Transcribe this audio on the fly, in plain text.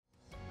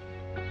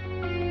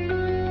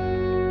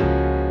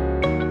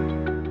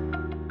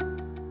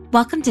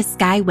Welcome to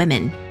Sky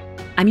Women.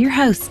 I'm your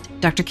host,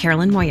 Dr.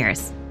 Carolyn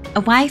Moyers, a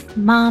wife,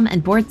 mom,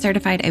 and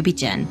board-certified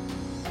OB-GYN.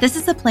 This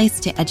is a place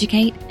to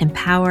educate,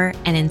 empower,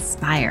 and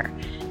inspire.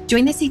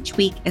 Join us each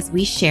week as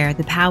we share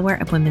the power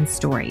of women's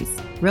stories.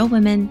 Real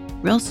women,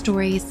 real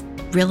stories,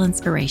 real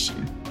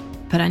inspiration.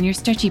 Put on your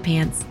stretchy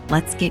pants.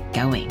 Let's get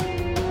going.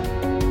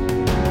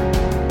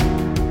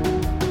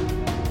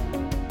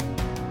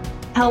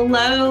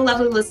 Hello,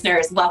 lovely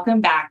listeners. Welcome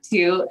back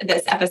to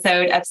this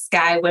episode of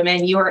Sky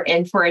Women. You are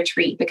in for a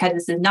treat because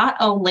this is not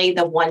only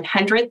the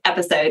 100th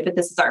episode, but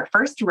this is our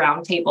first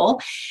roundtable.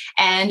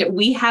 And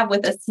we have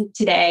with us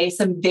today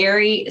some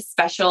very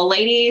special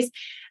ladies,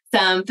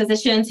 some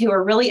physicians who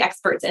are really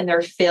experts in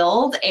their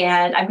field,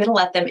 and I'm going to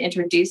let them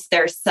introduce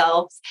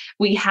themselves.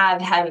 We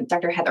have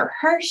Dr. Heather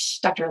Hirsch,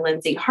 Dr.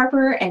 Lindsay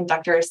Harper, and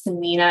Dr.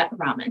 Samina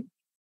Rahman.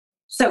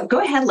 So go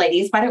ahead,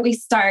 ladies. Why don't we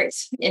start?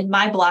 In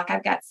my block,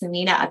 I've got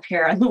Samina up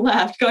here on the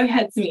left. Go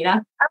ahead,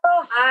 Samina.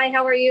 Oh, hi.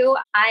 How are you?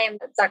 I am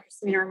Dr.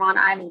 Samina Rahman.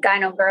 I'm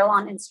Gyno Girl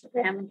on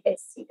Instagram, in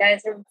case you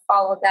guys have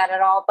followed that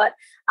at all. But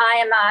I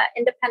am an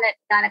independent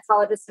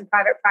gynecologist in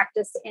private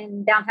practice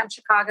in downtown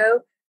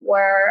Chicago,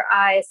 where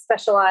I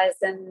specialize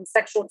in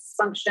sexual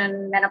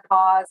dysfunction,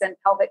 menopause, and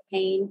pelvic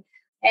pain,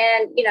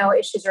 and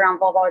issues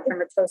around vulvar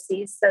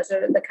dermatoses. Those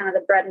are the kind of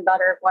the bread and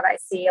butter of what I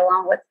see,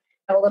 along with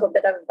a little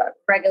bit of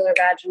regular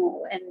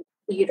vaginal and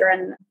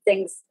uterine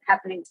things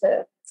happening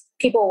to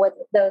people with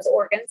those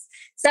organs.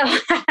 So, and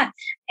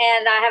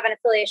I have an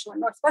affiliation with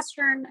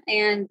Northwestern,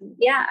 and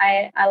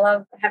I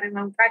love having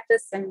my own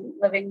practice and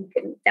living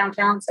in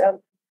downtown.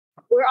 So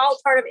we're all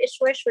part of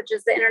ISWISH, which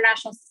is the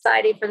International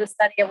Society for the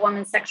Study of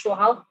Women's Sexual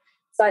Health.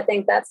 So I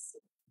think that's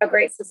a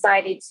great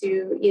society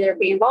to either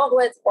be involved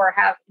with or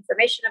have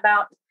information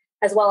about,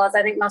 as well as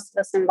I think most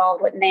of us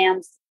involved with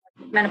NAMS,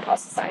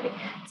 Menopause Society.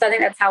 So I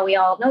think that's how we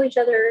all know each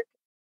other.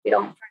 We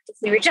don't practice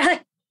near each other.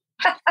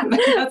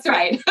 That's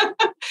right.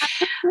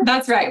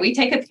 That's right. We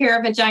take care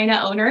of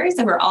vagina owners,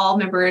 and we're all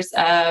members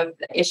of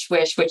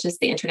ISWISH, which is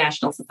the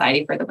International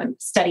Society for the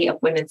Study of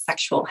Women's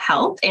Sexual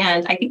Health.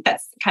 And I think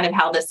that's kind of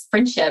how this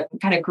friendship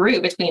kind of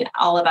grew between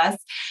all of us.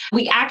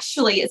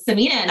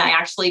 Samina and I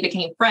actually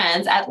became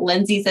friends at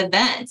Lindsay's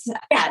event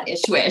at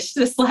ISWISH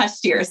this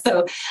last year.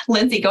 So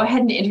Lindsay, go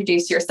ahead and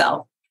introduce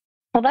yourself.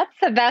 Well, that's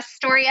the best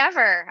story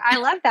ever. I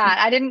love that.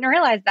 I didn't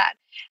realize that.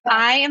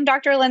 I am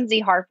Dr. Lindsay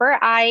Harper.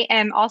 I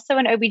am also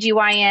an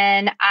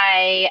OB-GYN.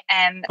 I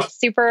am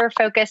super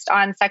focused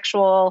on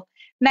sexual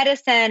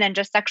medicine and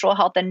just sexual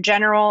health in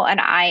general. And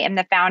I am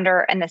the founder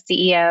and the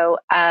CEO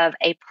of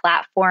a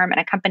platform and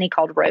a company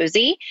called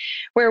Rosie,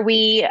 where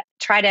we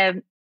try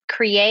to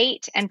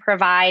create and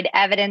provide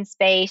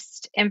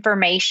evidence-based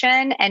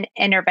information and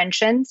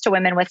interventions to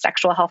women with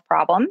sexual health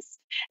problems.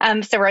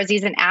 So Rosie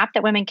is an app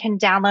that women can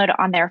download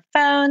on their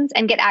phones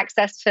and get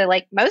access to,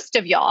 like most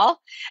of y'all,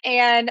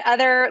 and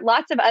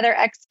lots of other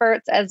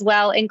experts as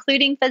well,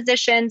 including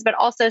physicians, but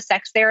also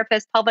sex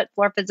therapists, pelvic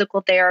floor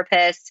physical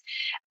therapists.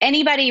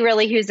 Anybody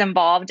really who's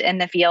involved in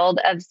the field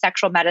of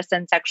sexual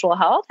medicine, sexual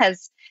health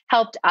has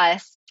helped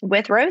us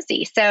with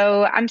Rosie.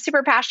 So I'm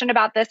super passionate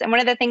about this. And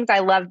one of the things I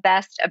love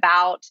best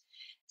about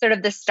sort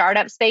of the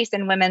startup space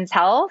in women's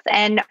health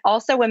and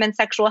also women's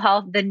sexual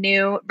health, the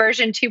new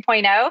version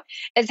 2.0,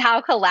 is how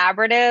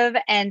collaborative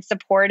and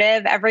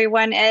supportive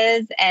everyone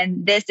is.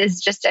 And this is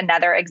just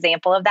another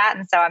example of that.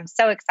 And so I'm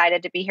so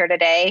excited to be here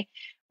today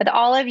with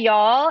all of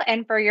y'all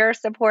and for your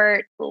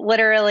support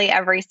literally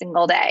every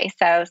single day.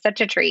 So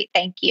such a treat.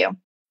 Thank you.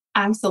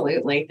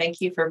 Absolutely.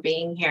 Thank you for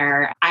being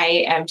here.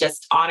 I am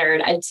just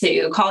honored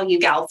to call you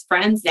gals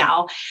friends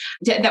now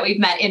that we've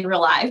met in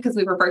real life, because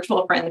we were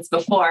virtual friends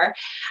before.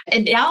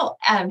 And now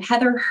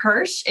Heather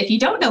Hirsch, if you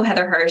don't know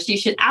Heather Hirsch, you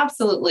should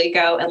absolutely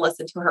go and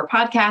listen to her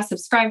podcast,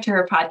 subscribe to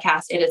her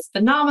podcast. It is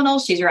phenomenal.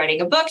 She's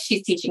writing a book.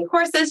 She's teaching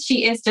courses.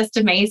 She is just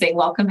amazing.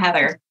 Welcome,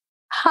 Heather.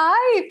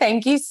 Hi.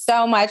 Thank you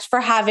so much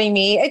for having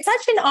me. It's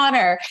such an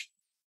honor.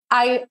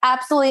 I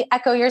absolutely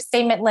echo your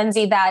statement,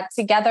 Lindsay, that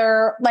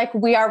together, like,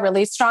 we are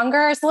really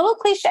stronger. It's a little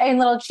cliche and a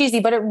little cheesy,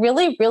 but it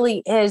really,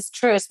 really is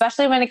true,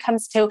 especially when it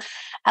comes to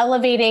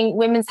elevating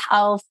women's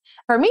health,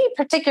 for me,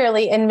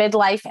 particularly in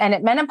midlife and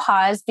at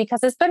menopause,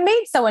 because it's been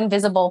made so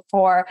invisible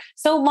for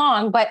so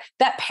long, but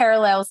that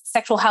parallels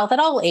sexual health at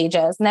all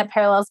ages, and that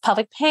parallels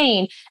pelvic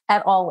pain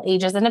at all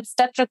ages, and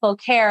obstetrical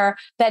care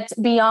that's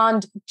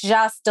beyond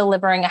just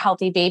delivering a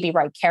healthy baby,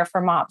 right? Care for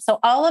mom. So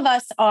all of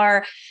us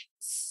are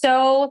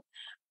so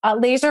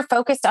laser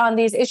focused on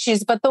these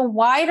issues, but the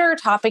wider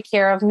topic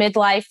here of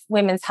midlife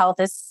women's health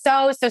is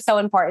so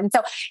important.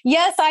 So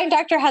yes, I'm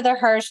Dr. Heather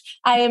Hirsch.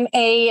 I am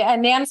a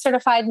NAMS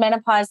certified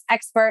menopause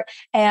expert,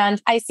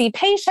 and I see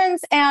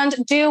patients and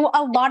do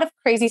a lot of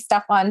crazy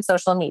stuff on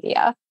social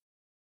media.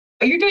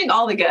 You're doing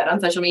all the good on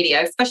social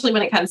media, especially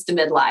when it comes to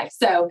midlife.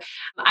 So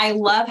I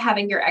love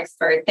having your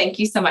expert. Thank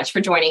you so much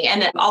for joining.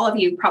 And all of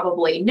you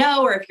probably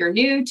know, or if you're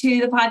new to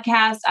the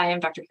podcast, I am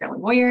Dr. Carolyn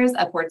Moyers,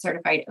 a board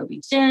certified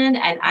OB-GYN,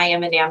 and I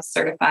am a NAMS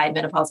certified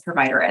menopause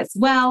provider as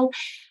well.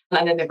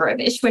 I'm a member of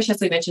ISHWISH,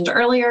 as we mentioned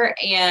earlier.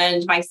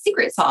 And my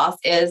secret sauce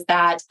is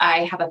that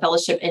I have a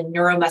fellowship in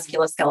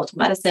neuromusculoskeletal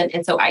medicine.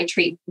 And so I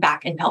treat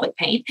back and pelvic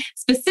pain,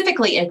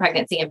 specifically in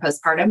pregnancy and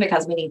postpartum,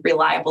 because we need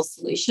reliable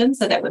solutions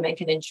so that women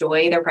can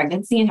enjoy their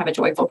pregnancy and have a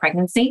joyful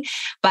pregnancy.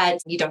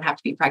 But you don't have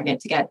to be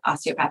pregnant to get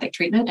osteopathic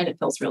treatment, and it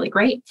feels really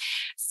great.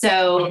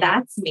 So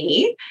that's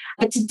me.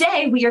 But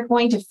today we are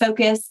going to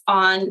focus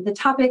on the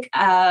topic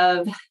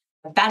of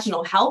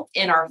vaginal health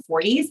in our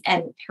 40s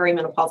and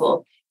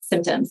perimenopausal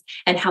symptoms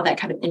and how that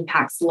kind of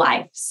impacts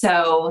life.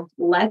 So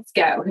let's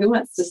go. Who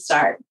wants to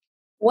start?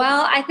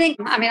 Well,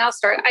 I'll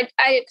start.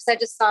 Because I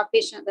just saw a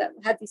patient that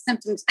had these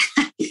symptoms.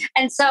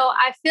 And so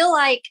I feel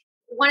like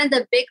one of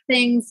the big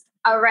things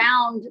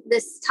around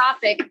this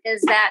topic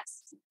is that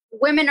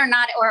women are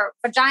not, or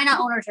vagina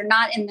owners are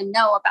not in the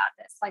know about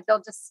this. Like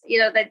they'll just,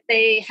 that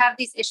they have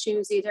these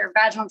issues, either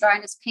vaginal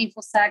dryness,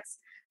 painful sex,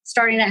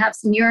 starting to have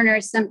some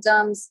urinary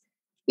symptoms,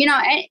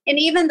 and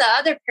even the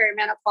other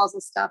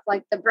perimenopausal stuff,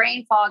 like the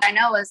brain fog, I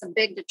know is a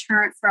big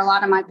deterrent for a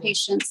lot of my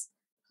patients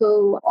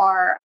who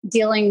are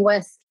dealing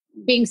with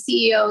being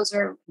CEOs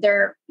or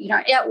they're,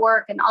 at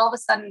work and all of a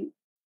sudden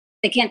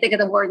they can't think of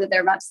the word that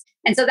they're about to say.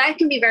 And so that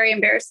can be very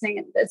embarrassing.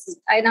 And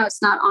I know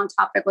it's not on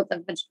topic with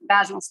the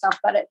vaginal stuff,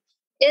 but it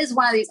is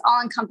one of these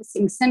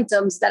all-encompassing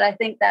symptoms that I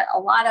think that a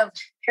lot of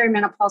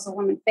perimenopausal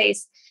women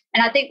face.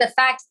 And I think the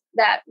fact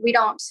that we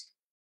don't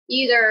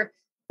either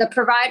the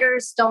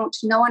providers don't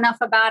know enough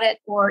about it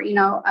or,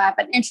 have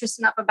an interest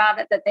enough about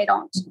it that they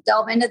don't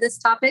delve into this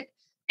topic.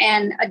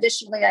 And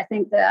additionally, I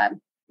think the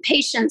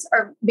patients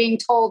are being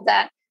told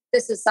that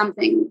this is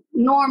something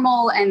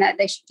normal and that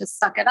they should just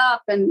suck it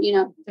up. And,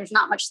 there's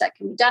not much that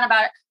can be done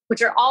about it,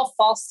 which are all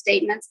false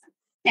statements.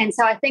 And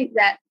so I think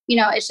that,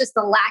 it's just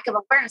the lack of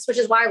awareness, which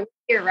is why we're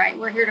here, right?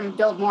 We're here to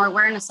build more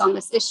awareness on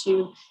this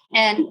issue.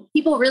 And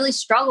people really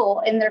struggle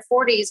in their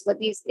 40s with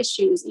these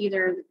issues,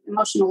 either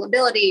emotional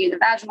lability, the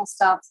vaginal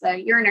stuff,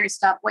 the urinary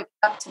stuff, waking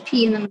up to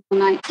pee in the middle of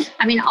the night.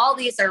 I mean, all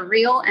these are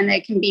real and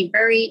they can be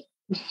very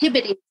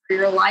inhibiting for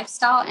your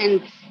lifestyle.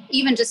 And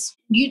even just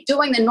you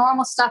doing the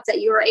normal stuff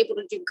that you were able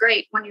to do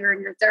great when you were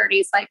in your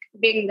 30s, like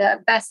being the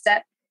best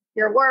at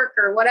your work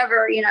or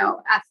whatever,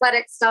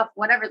 athletic stuff,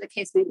 whatever the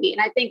case may be.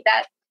 And I think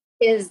that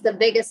is the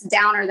biggest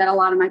downer that a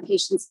lot of my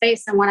patients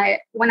face. And when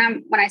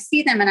I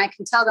see them and I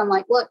can tell them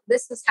like, look,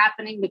 this is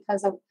happening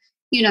because of,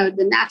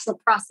 the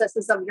natural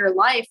processes of your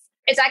life.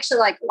 It's actually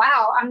like,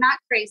 wow, I'm not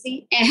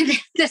crazy. And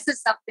this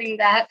is something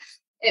that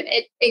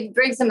it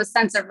brings them a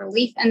sense of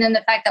relief. And then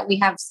the fact that we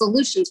have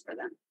solutions for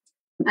them.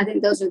 I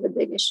think those are the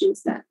big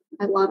issues that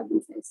a lot of them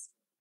face.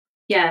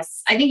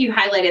 Yes, I think you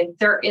highlighted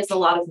there is a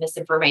lot of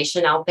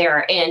misinformation out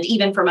there, and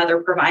even from other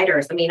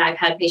providers. I mean, I've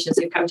had patients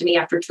who come to me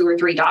after 2 or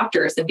 3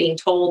 doctors and being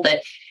told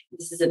that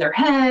this is in their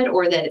head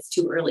or that it's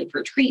too early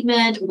for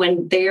treatment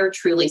when they're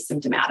truly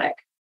symptomatic.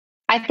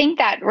 I think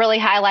that really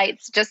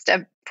highlights just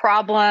a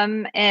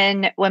problem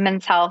in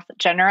women's health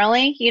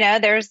generally.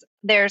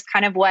 There's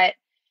kind of what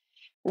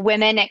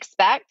women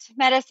expect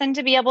medicine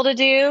to be able to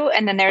do.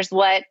 And then there's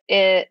what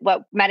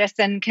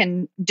medicine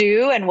can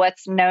do and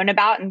what's known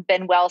about and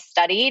been well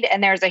studied.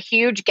 And there's a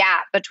huge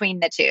gap between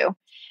the two.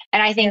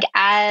 And I think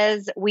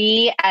as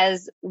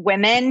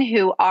women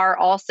who are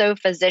also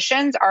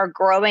physicians are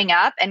growing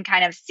up and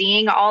kind of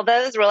seeing all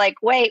those, we're like,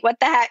 wait, what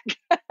the heck?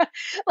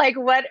 Like,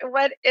 what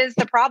is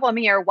the problem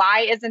here?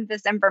 Why isn't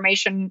this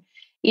information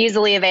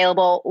easily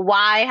available?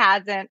 Why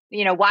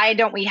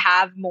don't we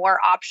have more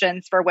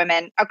options for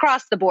women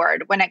across the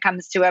board when it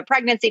comes to a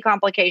pregnancy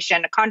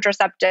complication,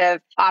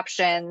 contraceptive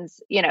options,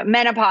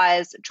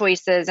 menopause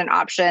choices and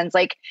options?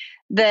 Like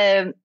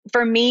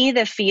for me,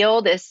 the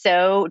field is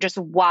so just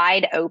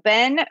wide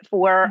open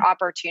for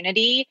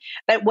opportunity,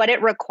 but what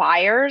it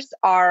requires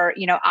are,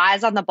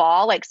 eyes on the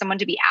ball, like someone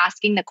to be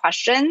asking the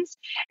questions.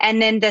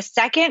 And then the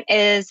second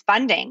is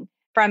funding.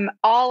 From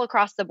all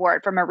across the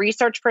board, from a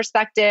research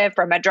perspective,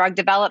 from a drug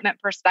development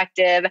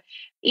perspective,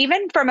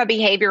 even from a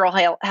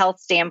behavioral health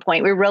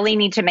standpoint, we really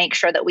need to make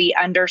sure that we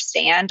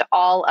understand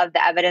all of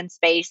the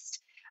evidence-based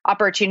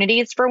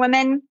opportunities for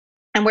women.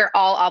 And we're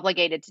all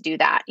obligated to do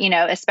that,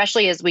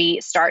 especially as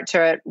we start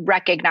to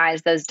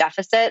recognize those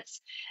deficits.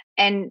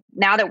 And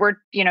now that we're,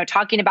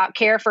 talking about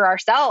care for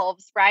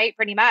ourselves, right?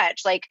 Pretty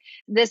much like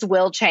this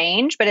will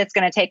change, but it's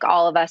going to take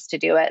all of us to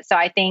do it. So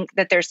I think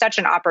that there's such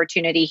an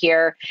opportunity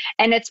here,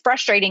 and it's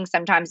frustrating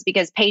sometimes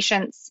because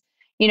patients,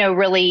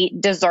 really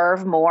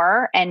deserve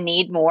more and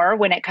need more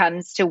when it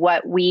comes to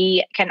what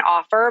we can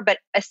offer, but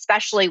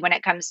especially when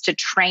it comes to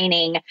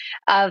training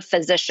of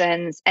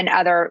physicians and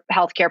other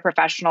healthcare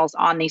professionals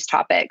on these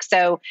topics.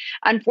 So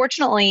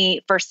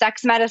unfortunately for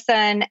sex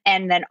medicine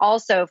and then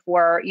also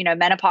for,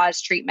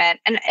 menopause treatment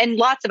and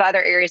lots of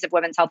other areas of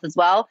women's health as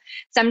well,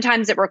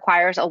 sometimes it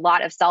requires a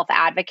lot of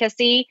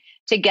self-advocacy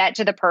to get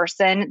to the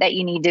person that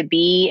you need to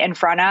be in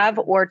front of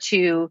or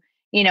to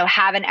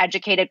have an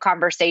educated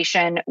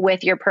conversation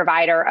with your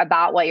provider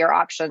about what your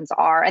options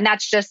are. And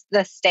that's just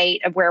the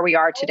state of where we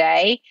are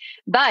today.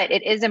 But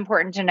it is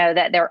important to know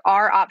that there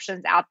are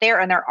options out there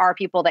and there are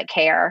people that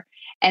care.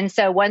 And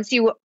so once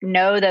you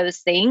know those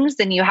things,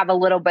 then you have a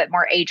little bit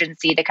more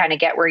agency to kind of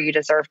get where you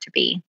deserve to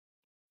be.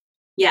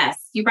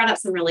 Yes, you brought up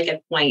some really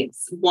good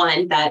points.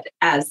 One, that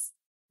as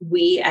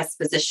we as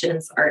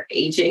physicians are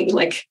aging,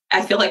 like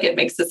I feel like it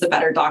makes us a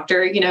better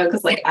doctor,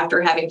 because like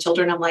after having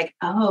children, I'm like,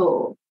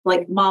 oh,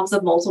 like moms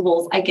of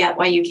multiples, I get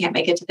why you can't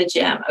make it to the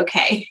gym.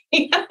 Okay.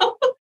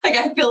 Like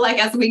I feel like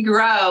as we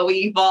grow,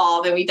 we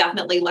evolve and we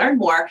definitely learn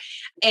more.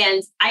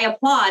 And I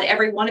applaud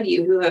every one of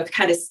you who have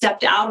kind of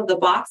stepped out of the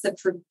box of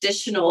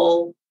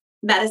traditional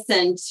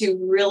medicine to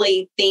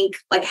really think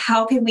like,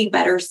 how can we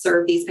better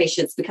serve these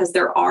patients? Because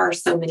there are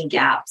so many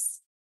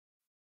gaps.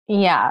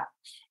 Yeah.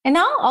 And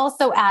I'll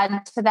also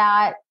add to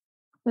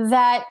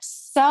that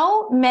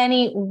so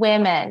many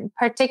women,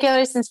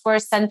 particularly since we're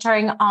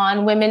centering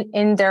on women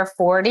in their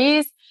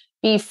 40s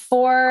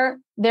before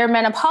they're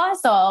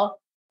menopausal,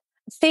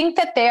 think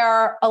that they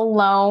are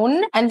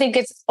alone and think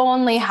it's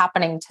only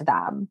happening to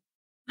them.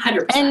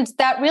 100%. And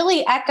that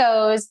really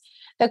echoes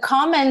the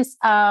comments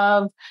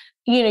of,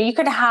 you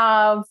could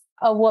have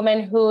a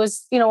woman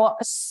who's,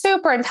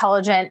 super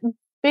intelligent,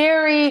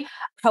 very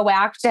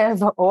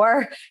proactive,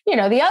 or,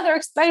 the other,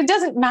 it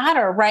doesn't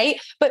matter,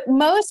 right? But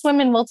most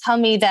women will tell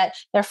me that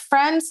their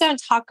friends don't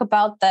talk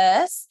about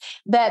this,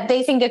 that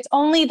they think it's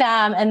only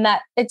them and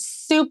that it's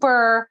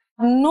super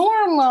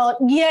normal,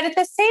 yet at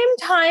the same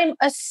time,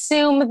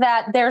 assume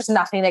that there's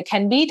nothing that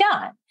can be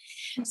done.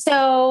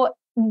 So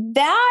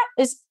that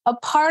is a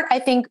part, I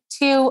think,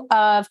 too,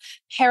 of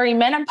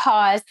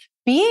perimenopause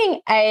being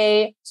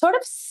a sort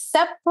of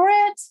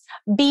separate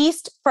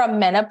beast from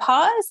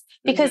menopause,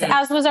 because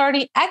as was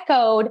already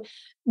echoed,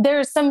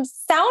 there's some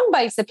sound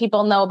bites that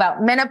people know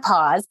about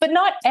menopause, but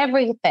not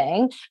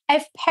everything.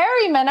 If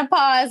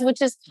perimenopause,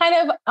 which is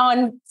kind of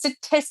on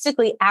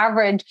statistically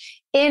average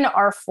in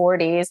our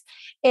 40s,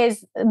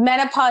 is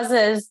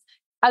menopause's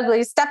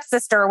ugly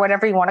stepsister or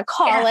whatever you want to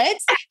call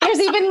it, there's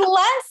even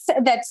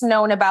less that's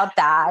known about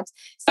that.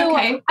 So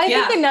I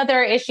think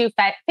another issue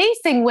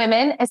facing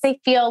women is they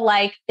feel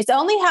like it's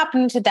only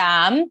happening to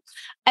them,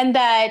 and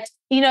that,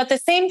 at the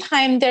same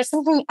time, there's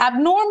something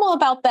abnormal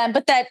about them,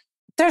 but that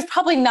there's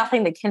probably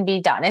nothing that can be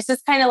done. It's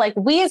just kind of like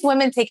we as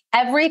women take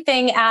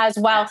everything as,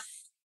 well,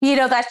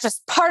 that's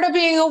just part of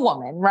being a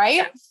woman,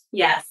 right?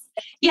 Yes.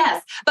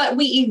 Yes. But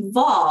we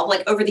evolve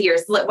like over the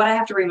years. What I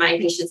have to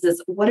remind patients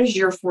is, what does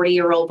your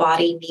 40-year-old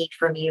body need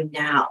from you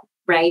now?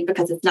 Right?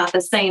 Because it's not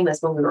the same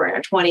as when we were in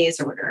our 20s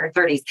or when we were in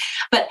our 30s.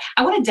 But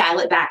I want to dial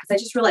it back because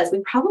I just realized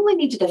we probably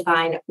need to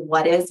define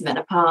what is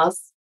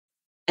menopause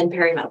and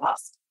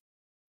perimenopause.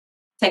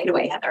 Take it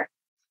away, Heather.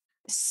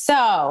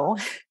 So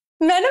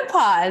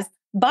menopause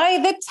by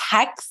the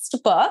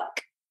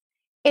textbook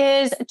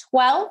is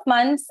 12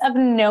 months of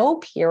no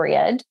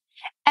period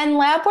and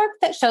lab work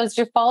that shows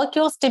your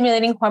follicle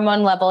stimulating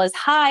hormone level is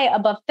high,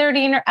 above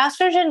 30, and your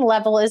estrogen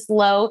level is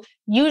low,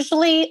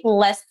 usually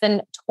less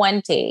than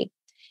 20.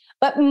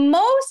 But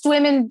most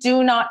women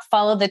do not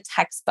follow the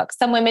textbook.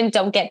 Some women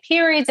don't get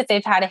periods if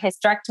they've had a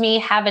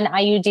hysterectomy, have an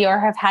IUD, or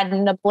have had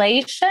an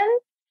ablation.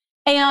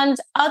 And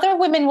other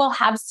women will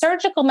have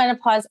surgical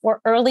menopause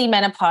or early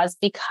menopause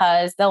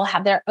because they'll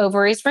have their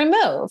ovaries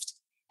removed.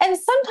 And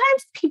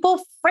sometimes people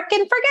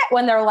freaking forget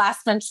when their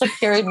last menstrual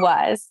period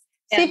was.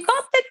 So you've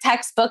got the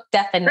textbook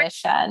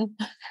definition.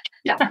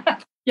 Yeah.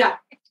 Yeah.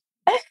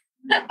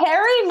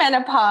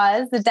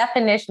 Perimenopause, the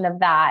definition of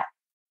that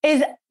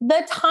is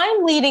the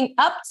time leading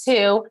up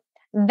to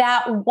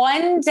that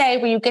one day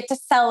where you get to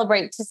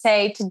celebrate to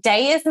say,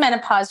 today is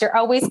menopause. You're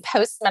always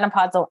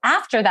postmenopausal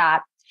after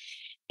that.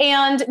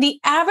 And the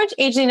average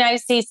age in the United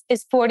States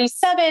is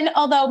 47,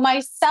 although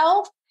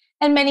myself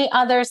and many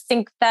others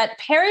think that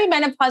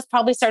perimenopause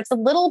probably starts a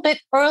little bit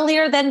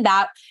earlier than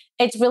that.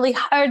 It's really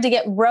hard to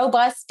get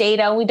robust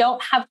data. We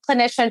don't have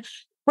clinicians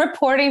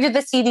reporting to the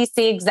CDC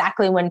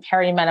exactly when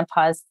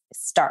perimenopause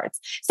starts.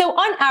 So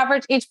on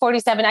average, age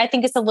 47, I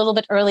think it's a little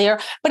bit earlier.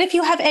 But if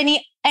you have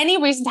any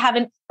reason to have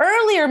an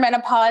earlier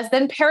menopause,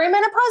 then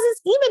perimenopause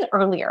is even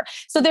earlier.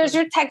 So there's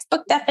your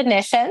textbook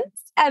definitions,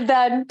 and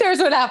then there's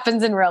what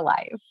happens in real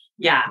life.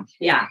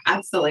 Yeah,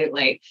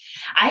 absolutely.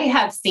 I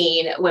have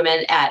seen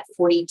women at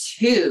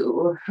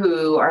 42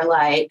 who are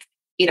like,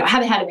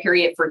 haven't had a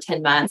period for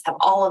 10 months, have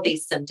all of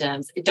these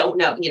symptoms, don't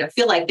know,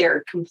 feel like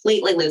they're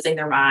completely losing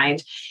their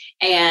mind.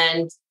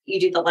 And you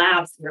do the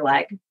labs and you're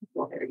like,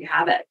 well, there you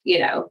have it.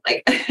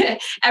 Like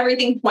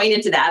everything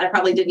pointed to that. I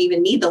probably didn't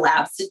even need the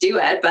labs to do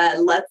it, but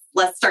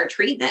let's start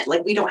treatment.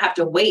 Like we don't have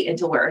to wait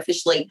until we're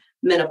officially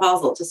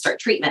menopausal to start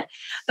treatment.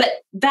 But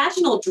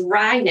vaginal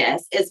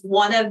dryness is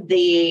one of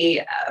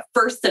the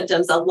first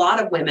symptoms a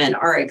lot of women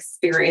are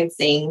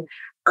experiencing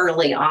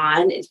early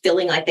on,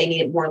 feeling like they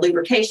need more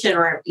lubrication,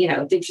 or,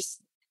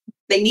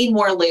 they need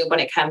more lube when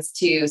it comes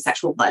to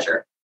sexual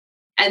pleasure.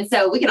 And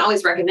so we can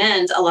always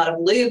recommend a lot of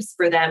lubes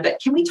for them,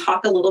 but can we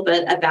talk a little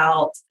bit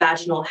about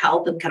vaginal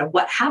health and kind of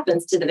what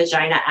happens to the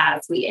vagina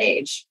as we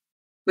age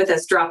with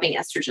us dropping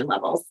estrogen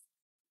levels?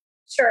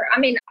 Sure. I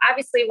mean,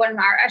 obviously when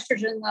our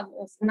estrogen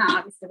levels, not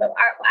obviously, but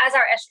as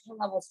our estrogen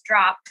levels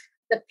drop,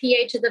 the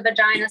pH of the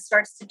vagina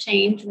starts to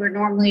change. We're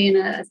normally in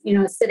a,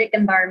 acidic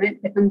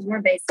environment, becomes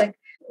more basic.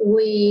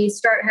 We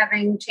start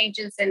having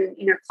changes in,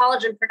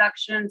 collagen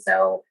production.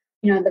 So,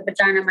 the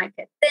vagina might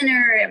get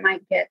thinner, it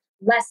might get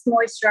less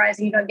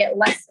moisturizing, you don't get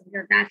less of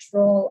your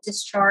natural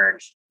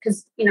discharge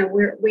because,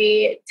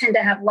 we tend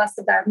to have less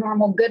of that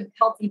normal, good,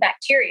 healthy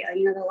bacteria,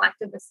 the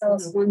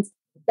lactobacillus ones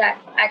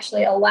that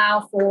actually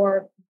allow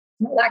for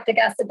lactic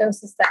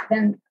acidosis that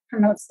then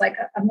promotes like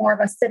a more of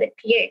acidic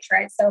pH,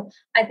 right? So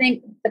I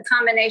think the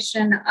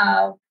combination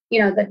of,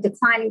 the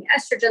declining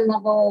estrogen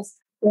levels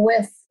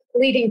with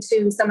leading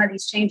to some of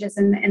these changes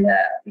in the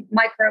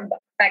microbe,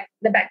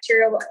 the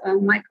bacterial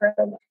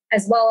microbe,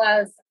 as well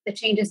as the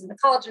changes in the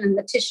collagen and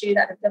the tissue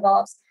that it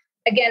develops.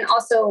 Again,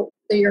 also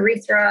the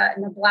urethra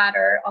and the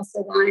bladder,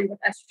 also lined with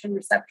estrogen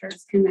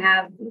receptors, can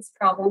have these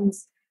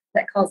problems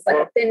that cause like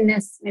a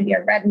thinness, maybe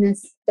a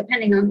redness,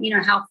 depending on,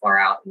 how far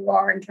out you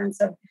are in terms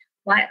of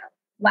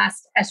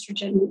last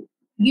estrogen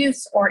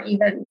use, or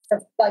even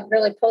for like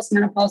really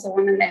postmenopausal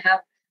women that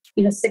have,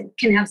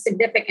 can have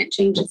significant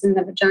changes in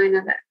the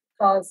vagina that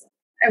cause,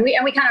 and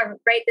we kind of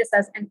rate this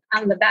as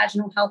on the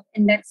vaginal health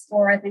index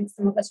score. I think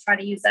some of us try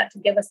to use that to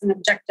give us an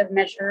objective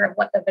measure of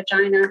what the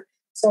vagina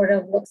sort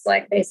of looks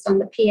like based on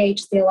the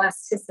pH, the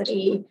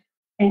elasticity,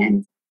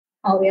 and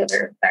all the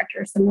other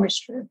factors, the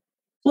moisture.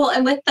 Well,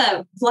 and with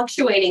the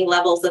fluctuating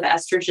levels of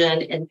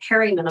estrogen in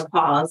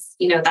perimenopause,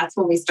 that's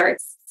when we start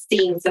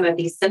seeing some of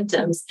these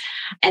symptoms.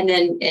 And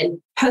then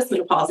in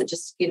postmenopause, it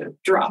just,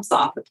 drops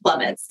off, it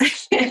plummets.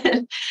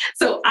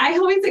 So I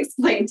always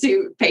explain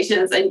to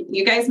patients, and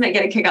you guys might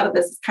get a kick out of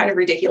this, it's kind of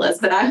ridiculous,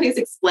 but I always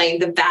explain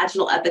the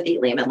vaginal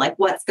epithelium and like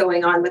what's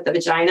going on with the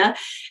vagina.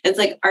 It's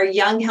like our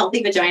young,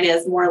 healthy vagina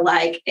is more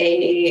like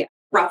a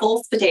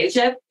Ruffles potato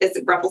chip.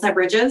 Ruffles have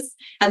ridges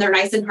and they're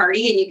nice and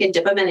hearty and you can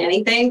dip them in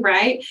anything,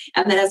 right?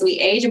 And then as we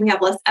age and we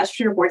have less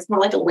estrogen, it's more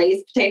like a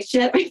Lay's potato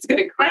chip. It's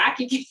going to crack.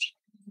 You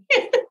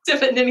can't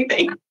dip it in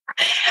anything.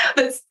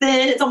 But it's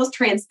thin. It's almost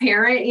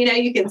transparent.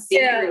 You can see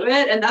through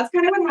it. And that's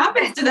kind of what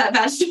happens to that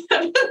vaginal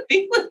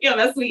epithelium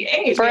as we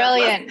age.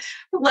 Brilliant.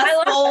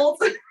 Less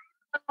folds.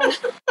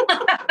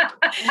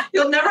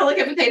 You'll never look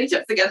at potato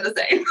chips again the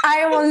same.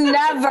 I will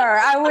never.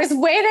 I was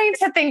waiting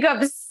to think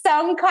of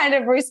some kind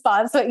of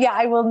response, but yeah,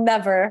 I will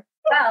never.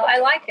 Wow, I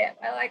like it.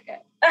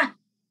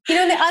 The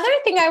other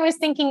thing I was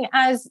thinking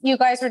as you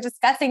guys were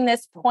discussing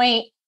this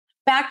point,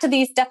 back to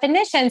these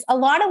definitions, a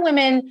lot of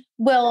women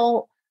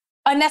will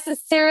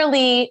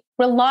unnecessarily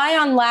rely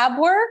on lab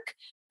work.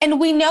 And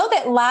we know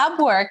that lab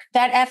work,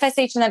 that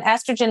FSH and that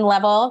estrogen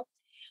level,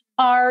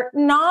 are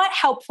not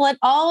helpful at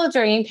all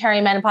during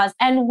perimenopause.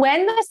 And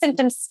when the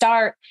symptoms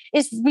start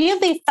is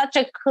really such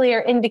a clear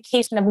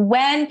indication of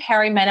when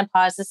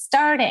perimenopause is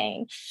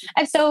starting.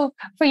 And so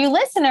for you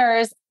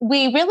listeners,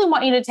 we really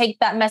want you to take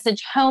that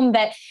message home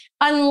that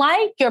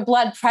unlike your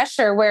blood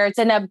pressure, where it's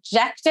an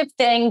objective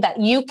thing that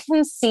you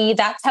can see,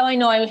 that's how I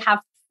know I have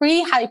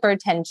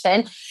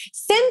pre-hypertension,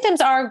 symptoms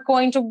are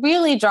going to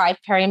really drive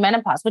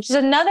perimenopause, which is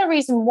another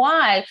reason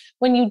why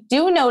when you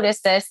do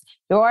notice this,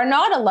 you are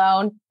not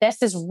alone.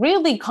 This is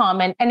really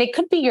common, and it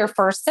could be your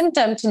first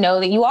symptom to know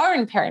that you are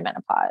in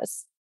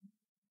perimenopause.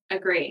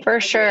 Agree. For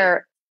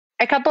sure.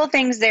 A couple of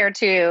things there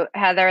too,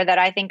 Heather, that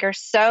I think are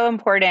so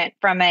important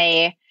from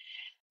a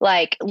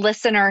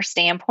listener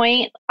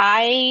standpoint.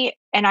 I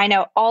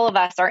know all of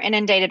us are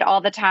inundated all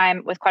the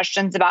time with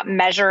questions about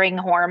measuring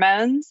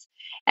hormones.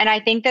 And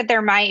I think that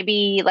there might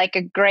be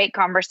a great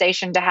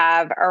conversation to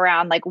have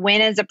around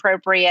when is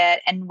appropriate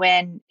and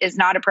when is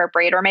not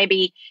appropriate. Or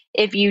maybe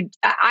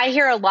I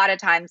hear a lot of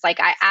times,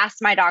 I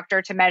asked my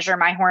doctor to measure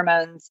my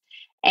hormones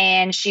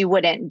and she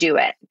wouldn't do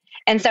it.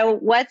 And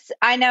so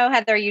I know,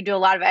 Heather, you do a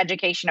lot of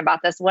education about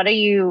this. What do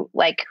you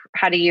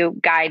how do you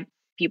guide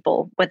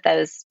people with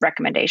those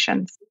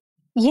recommendations?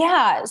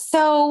 Yeah.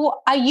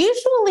 So I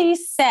usually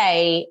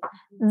say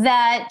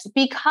that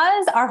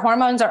because our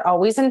hormones are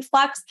always in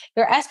flux,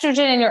 your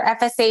estrogen and your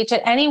FSH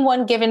at any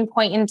one given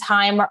point in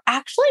time are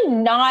actually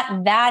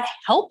not that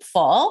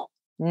helpful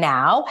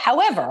now.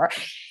 However,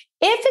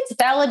 if it's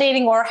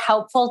validating or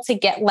helpful to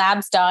get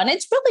labs done,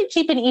 it's really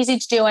cheap and easy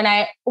to do. And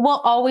I will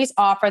always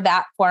offer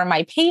that for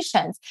my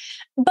patients.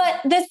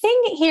 But the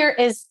thing here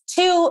is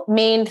two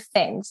main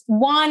things.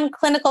 One,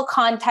 clinical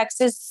context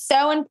is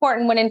so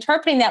important when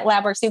interpreting that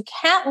lab work. So you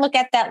can't look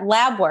at that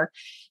lab work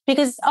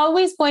because it's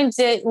always going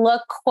to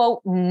look,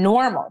 quote,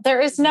 normal.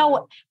 There is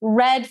no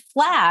red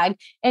flag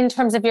in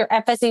terms of your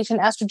FSH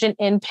and estrogen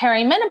in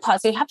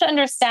perimenopause. So you have to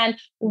understand,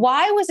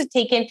 why was it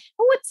taken and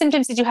what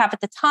symptoms did you have at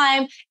the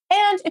time?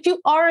 And if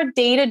you are a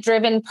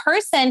data-driven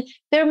person,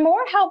 they're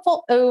more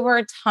helpful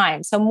over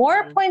time. So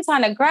more points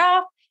on a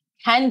graph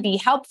can be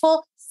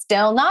helpful,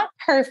 still not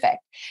perfect.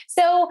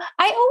 So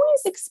I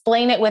always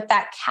explain it with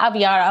that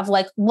caveat of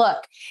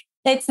look,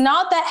 it's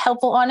not that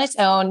helpful on its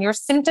own. Your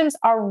symptoms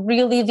are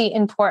really the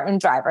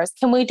important drivers.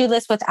 Can we do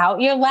this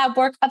without your lab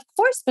work? Of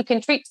course, we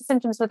can treat the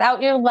symptoms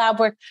without your lab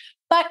work.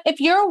 But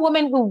if you're a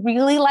woman who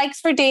really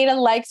likes her data,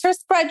 likes her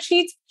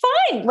spreadsheets,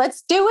 fine,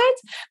 let's do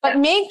it. But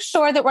make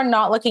sure that we're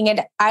not looking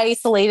at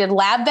isolated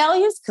lab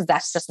values because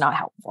that's just not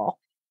helpful.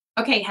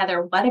 Okay,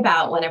 Heather, what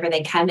about whenever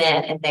they come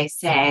in and they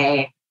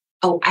say,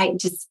 oh, I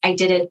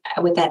did it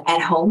with that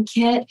at home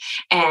kit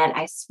and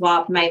I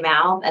swabbed my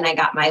mouth and I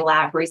got my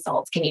lab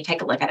results. Can you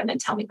take a look at them and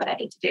tell me what I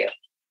need to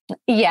do?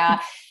 Yeah,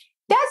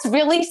 that's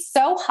really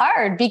so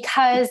hard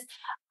because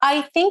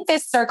I think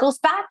this circles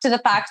back to the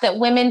fact that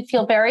women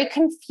feel very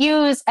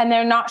confused and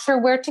they're not sure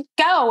where to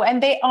go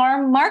and they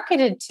are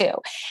marketed to.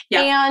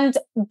 Yeah. And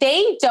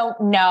they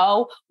don't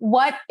know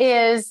what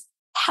is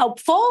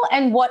helpful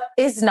and what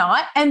is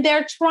not. And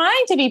they're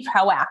trying to be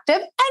proactive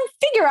and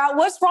figure out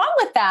what's wrong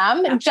with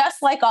them,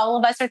 just like all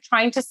of us are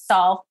trying to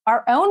solve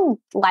our own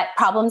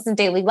problems in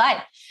daily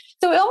life.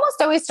 So we almost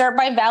always start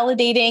by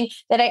validating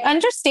that I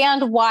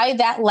understand why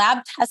that lab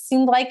test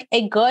seemed like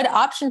a good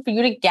option for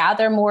you to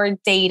gather more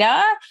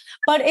data,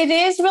 but it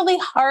is really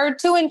hard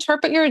to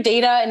interpret your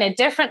data in a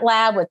different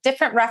lab with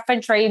different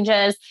reference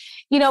ranges,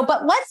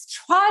 but let's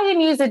try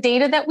and use the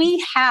data that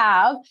we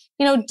have.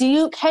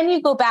 Can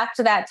you go back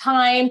to that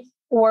time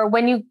or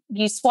when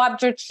you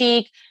swabbed your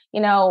cheek,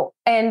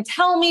 and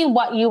tell me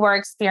what you were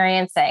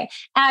experiencing.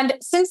 And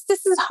since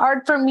this is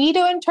hard for me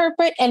to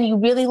interpret and you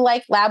really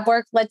like lab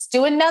work, let's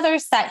do another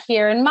set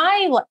here in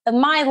my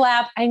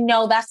lab. I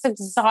know that's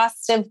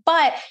exhaustive,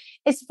 but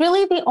it's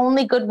really the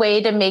only good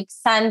way to make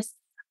sense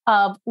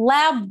of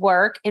lab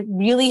work. It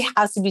really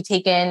has to be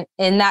taken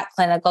in that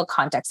clinical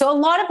context. So a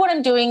lot of what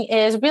I'm doing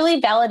is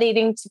really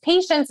validating to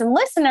patients and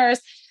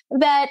listeners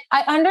that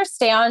I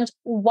understand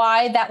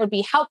why that would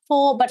be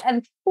helpful, but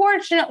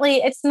unfortunately,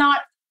 it's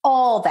not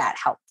all that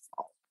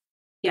helpful.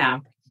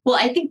 Yeah. Well,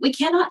 I think we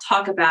cannot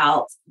talk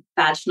about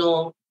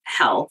vaginal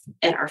health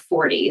in our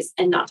 40s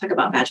and not talk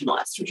about vaginal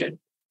estrogen.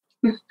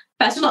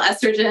 Vaginal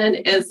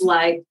estrogen is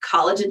like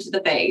collagen to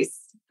the face.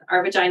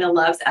 Our vagina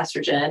loves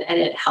estrogen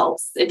and it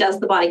helps. It does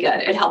the body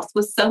good. It helps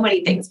with so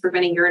many things,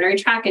 preventing urinary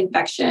tract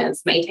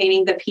infections,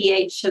 maintaining the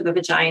pH of the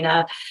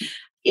vagina,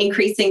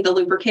 increasing the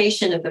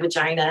lubrication of the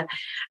vagina.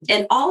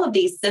 And all of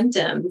these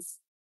symptoms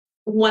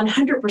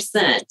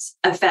 100%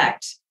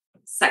 affect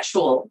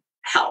sexual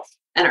health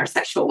and our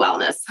sexual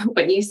wellness.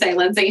 What do you say,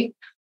 Lindsay?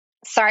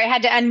 Sorry, I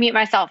had to unmute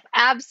myself.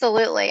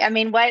 Absolutely. I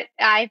mean, what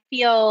I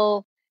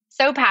feel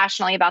so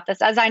passionately about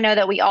this, as I know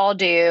that we all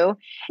do.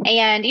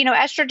 And,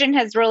 estrogen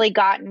has really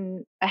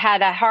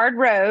had a hard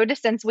road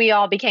since we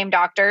all became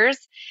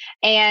doctors.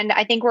 And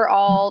I think we're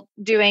all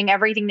doing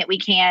everything that we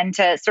can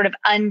to sort of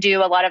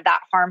undo a lot of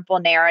that harmful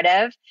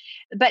narrative.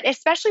 But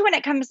especially when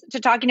it comes to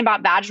talking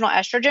about vaginal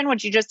estrogen,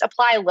 which you just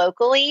apply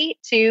locally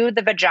to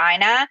the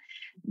vagina,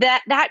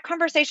 that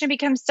conversation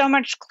becomes so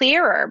much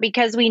clearer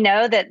because we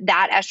know that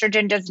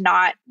estrogen does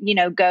not,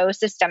 go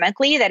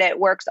systemically, that it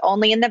works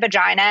only in the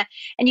vagina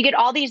and you get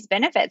all these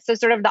benefits. So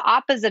sort of the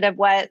opposite of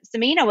what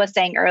Samina was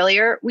saying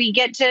earlier, we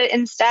get to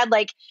instead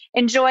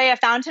enjoy a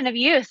fountain of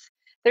youth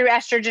through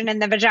estrogen in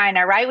the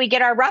vagina, right? We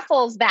get our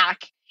ruffles back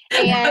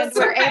and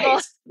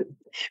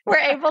we're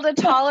able to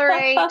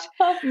tolerate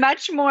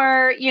much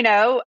more,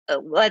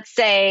 let's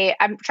say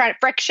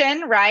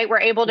friction, right? We're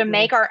able to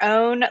make our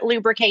own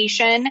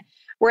lubrication.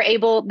 We're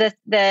able,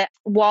 the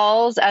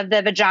walls of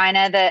the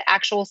vagina, the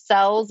actual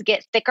cells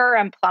get thicker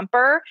and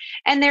plumper.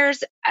 And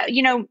there's,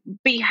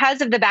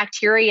 because of the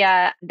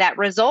bacteria that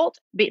result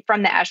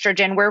from the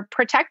estrogen, we're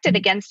protected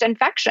against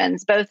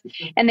infections, both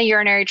in the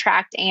urinary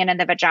tract and in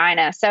the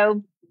vagina.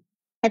 So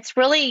it's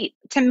really,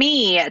 to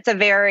me, it's a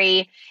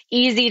very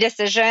easy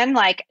decision.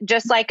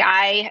 Just like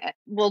I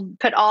will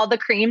put all the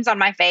creams on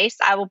my face,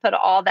 I will put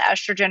all the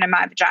estrogen in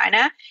my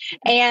vagina.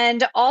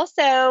 And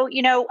also,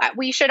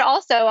 we should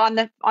also on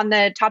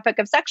the topic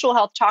of sexual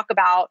health, talk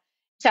about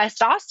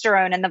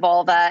testosterone in the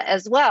vulva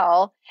as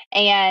well.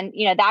 And,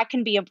 that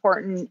can be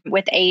important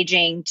with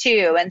aging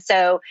too. And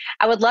so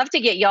I would love to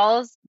get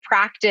y'all's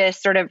practice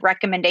sort of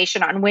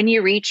recommendation on when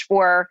you reach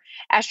for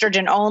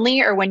estrogen only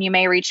or when you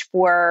may reach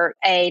for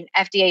an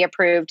FDA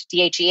approved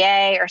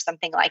DHEA or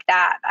something like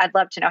that. I'd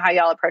love to know how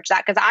y'all approach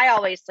that because I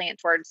always lean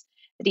towards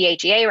the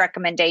DHEA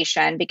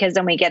recommendation because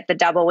then we get the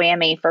double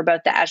whammy for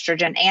both the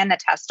estrogen and the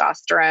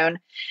testosterone.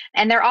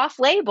 And they're off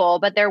label,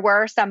 but there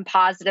were some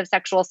positive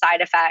sexual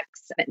side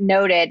effects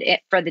noted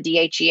for the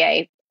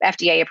DHEA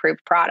FDA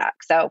approved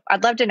product. So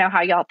I'd love to know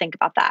how y'all think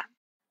about that.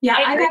 Yeah,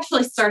 I've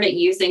actually started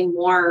using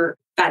more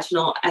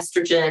vaginal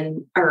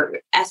estrogen or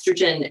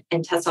estrogen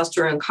and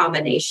testosterone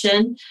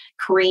combination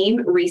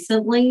cream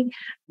recently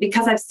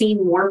because I've seen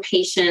more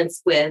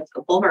patients with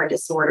vulvar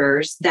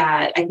disorders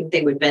that I think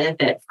they would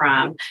benefit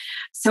from.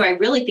 So I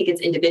really think it's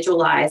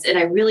individualized. And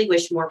I really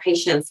wish more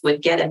patients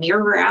would get a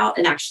mirror out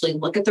and actually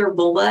look at their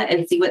vulva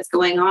and see what's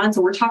going on. So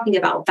we're talking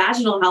about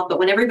vaginal health, but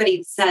when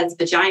everybody says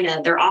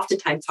vagina, they're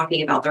oftentimes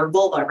talking about their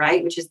vulva,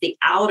 right? Which is the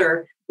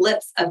outer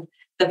lips of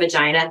the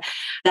vagina,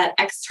 that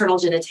external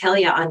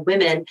genitalia on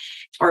women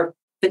or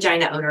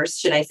vagina owners,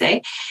 should I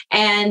say.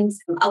 And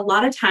a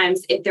lot of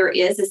times, if there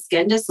is a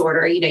skin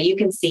disorder, you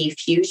can see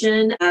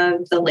fusion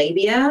of the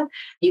labia.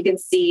 You can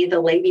see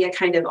the labia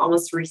kind of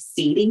almost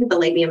receding, the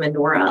labia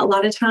minora a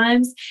lot of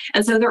times.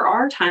 And so there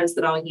are times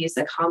that I'll use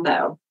a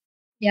combo.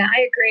 Yeah,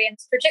 I agree. And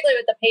particularly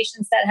with the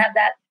patients that have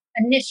that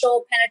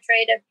initial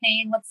penetrative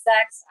pain with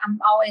sex, I'm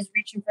always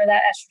reaching for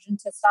that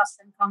estrogen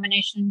testosterone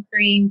combination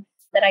cream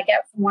that I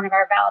get from one of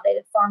our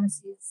validated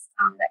pharmacies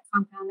that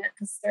compound it,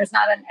 because there's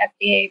not an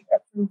FDA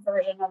approved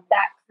version of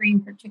that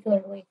cream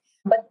particularly.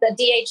 But the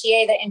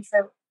DHEA, the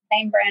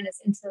name brand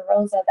is Intra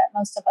Rosa that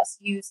most of us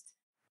use.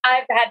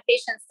 I've had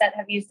patients that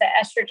have used the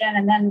estrogen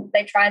and then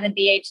they try the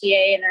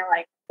DHEA and they're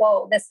like,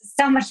 whoa, this is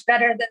so much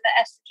better than the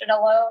estrogen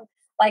alone.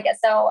 Like,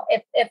 so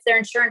if their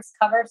insurance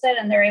covers it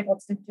and they're able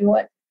to do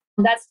it,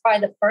 that's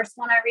probably the first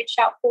one I reach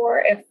out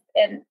for.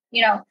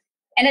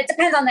 And it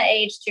depends on the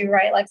age too,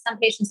 right? Like some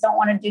patients don't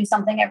want to do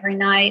something every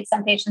night.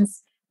 Some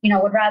patients,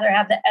 would rather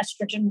have the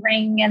estrogen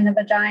ring in the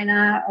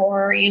vagina,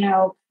 or,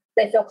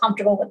 they feel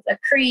comfortable with the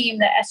cream,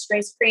 the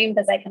estrase cream,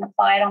 because they can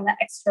apply it on the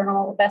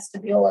external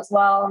vestibule as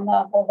well in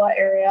the vulva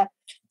area.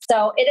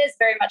 So it is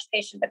very much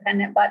patient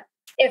dependent. But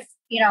if,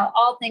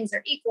 all things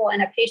are equal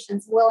and a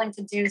patient's willing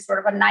to do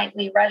sort of a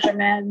nightly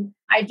regimen,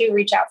 I do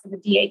reach out for the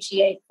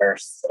DHEA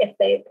first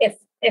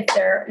if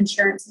their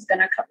insurance is going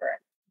to cover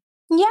it.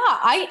 Yeah,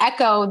 I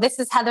echo. This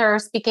is Heather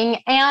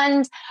speaking.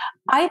 And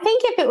I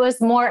think if it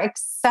was more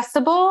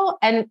accessible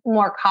and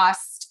more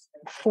cost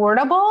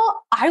affordable,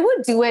 I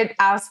would do it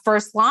as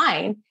first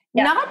line.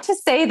 Yeah. Not to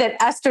say that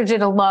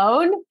estrogen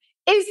alone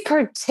is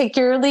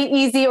particularly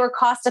easy or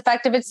cost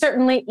effective. It's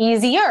certainly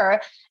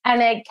easier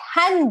and it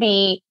can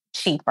be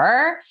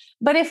cheaper.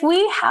 But if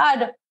we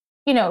had,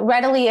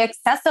 readily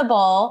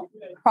accessible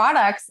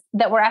products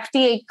that were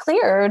FDA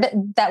cleared,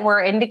 that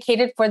were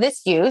indicated for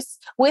this use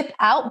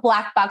without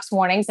black box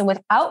warnings and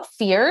without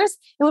fears,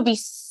 it would be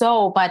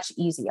so much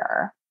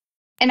easier.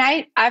 And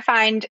I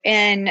find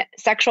in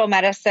sexual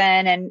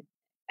medicine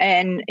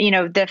and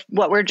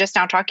what we're just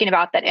now talking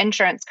about, that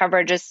insurance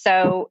coverage is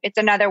it's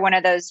another one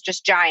of those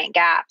just giant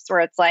gaps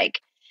where it's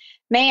like,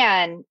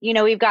 man,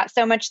 we've got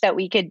so much that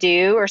we could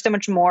do, or so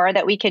much more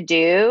that we could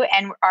do,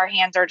 and our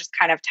hands are just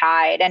kind of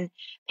tied. And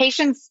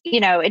patients,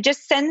 it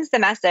just sends the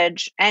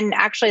message and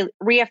actually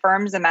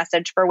reaffirms the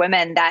message for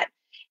women that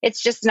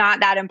it's just not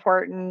that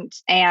important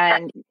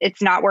and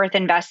it's not worth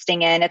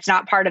investing in. It's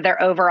not part of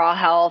their overall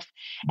health.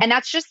 And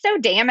that's just so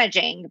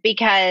damaging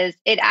because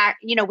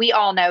we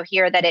all know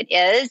here that it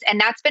is, and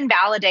that's been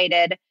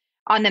validated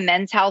on the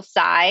men's health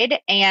side.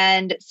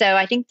 And so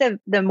I think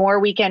the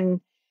more we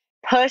can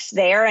push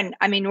there, and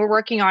I mean, we're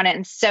working on it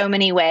in so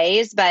many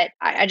ways, but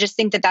I just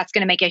think that that's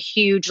going to make a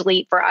huge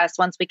leap for us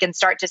once we can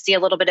start to see a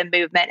little bit of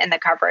movement in the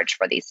coverage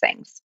for these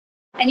things.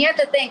 And you have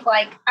to think,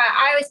 like,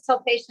 I always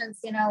tell patients,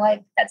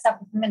 like that stuff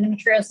with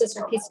endometriosis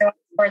or PCOS,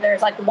 where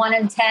there's like 1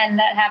 in 10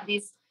 that have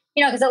these,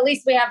 because at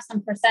least we have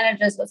some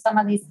percentages with some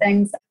of these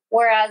things.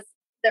 Whereas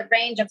the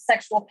range of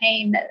sexual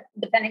pain,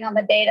 depending on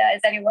the data,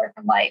 is anywhere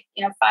from 5%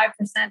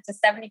 to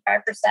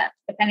 75%,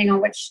 depending on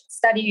which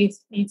study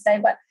you'd say.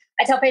 But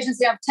I tell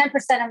patients,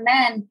 10% of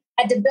men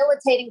had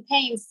debilitating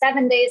pain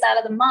 7 days out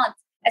of the month,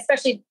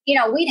 especially,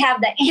 we'd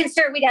have the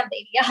answer, we'd have the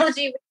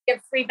etiology, we'd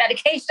give free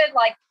medication,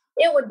 like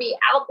it would be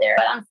out there.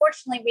 But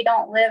unfortunately, we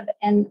don't live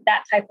in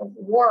that type of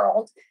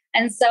world.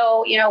 And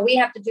so, we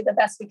have to do the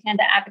best we can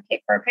to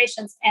advocate for our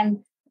patients.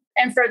 And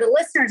for the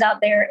listeners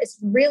out there, it's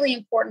really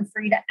important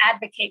for you to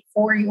advocate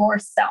for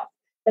yourself.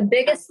 The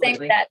biggest thing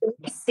that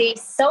we see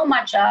so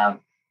much of,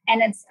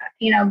 and it's,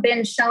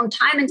 been shown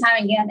time and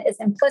time again, is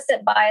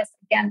implicit bias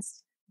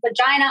against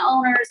vagina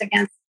owners,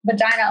 against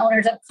vagina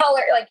owners of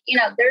color. Like,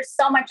 there's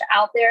so much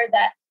out there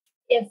that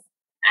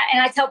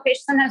and I tell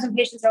patients, sometimes when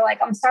patients are like,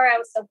 I'm sorry, I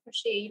was so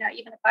pushy,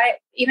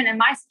 even in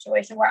my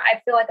situation where I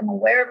feel like I'm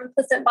aware of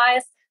implicit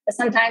bias, but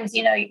sometimes,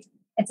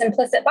 it's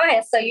implicit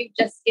bias. So you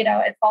just,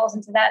 it falls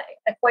into that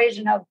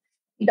equation of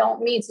you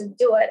don't need to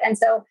do it. And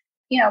so,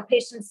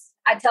 patients,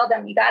 I tell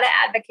them, you got to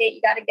advocate,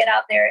 you got to get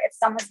out there. If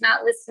someone's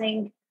not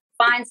listening,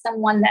 find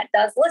someone that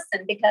does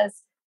listen,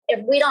 because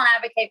if we don't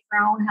advocate for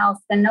our own health,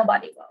 then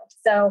nobody will.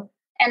 So,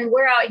 and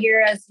we're out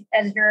here as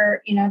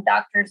your,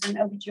 doctors and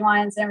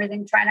OBGYNs and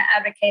everything, trying to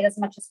advocate as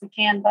much as we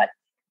can. But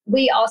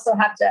we also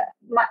have to,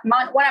 one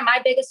of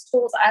my biggest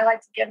tools I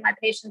like to give my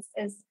patients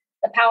is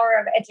the power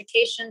of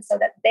education, so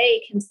that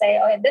they can say,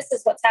 oh, this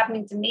is what's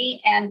happening to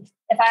me. And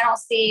if I don't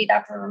see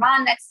Dr.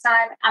 Rahman next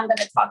time, I'm going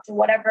to talk to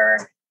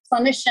whatever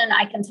clinician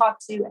I can talk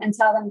to and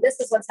tell them, this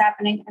is what's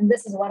happening and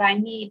this is what I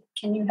need.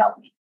 Can you help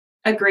me?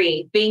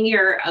 Agree. Being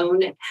your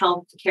own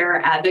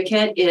healthcare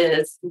advocate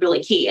is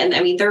really key. And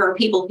I mean, there are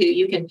people who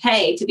you can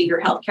pay to be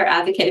your healthcare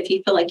advocate if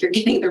you feel like you're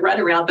getting the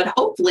runaround, but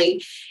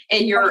hopefully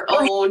in your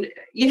own,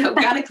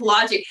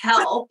 gynecologic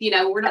health,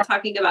 we're not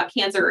talking about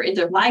cancer or end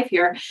of life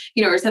here,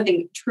 or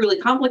something truly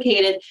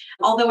complicated.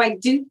 Although I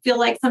do feel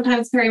like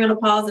sometimes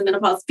perimenopause and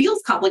menopause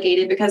feels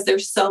complicated because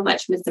there's so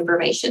much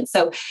misinformation.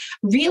 So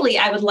really,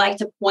 I would like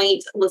to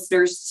point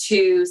listeners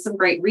to some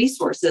great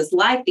resources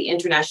like the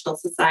International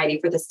Society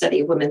for the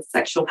Study of Women's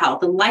Sexual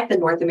Health and like the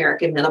North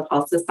American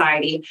Menopause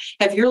Society.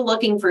 If you're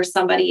looking for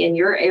somebody in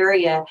your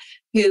area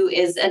who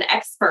is an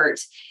expert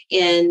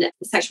in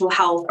sexual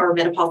health or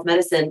menopause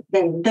medicine,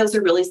 then those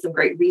are really some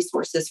great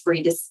resources for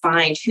you to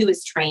find who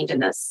is trained in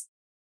this.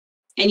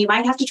 And you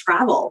might have to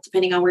travel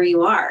depending on where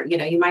you are.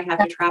 You might have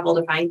to travel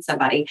to find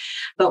somebody.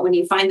 But when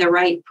you find the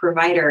right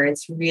provider,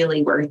 it's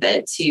really worth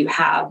it to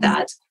have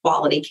that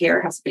quality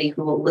care, have somebody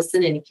who will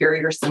listen and hear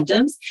your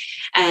symptoms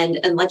and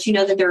let you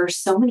know that there are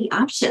so many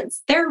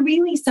options. There are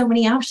really so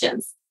many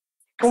options.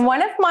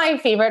 One of my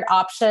favorite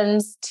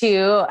options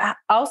to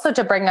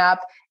bring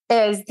up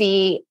is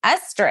the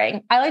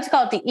S-string. I like to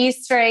call it the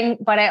E-string,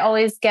 but I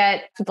always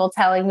get people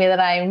telling me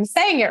that I'm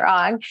saying it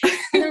wrong.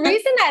 The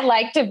reason I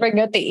like to bring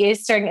up the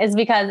E-string is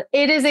because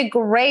it is a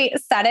great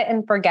set it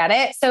and forget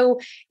it. So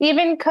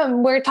even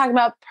we're talking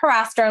about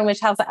progesterone, which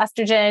has the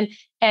estrogen,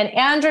 and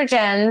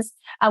androgens,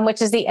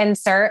 which is the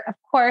insert. Of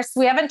course,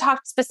 we haven't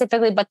talked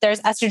specifically, but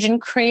there's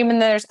estrogen cream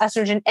and there's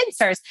estrogen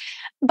inserts.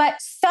 But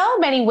so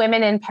many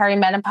women in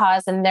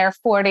perimenopause in their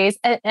 40s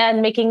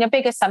and making a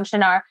big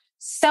assumption are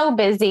so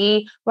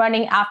busy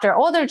running after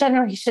older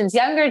generations,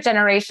 younger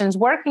generations,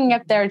 working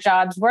at their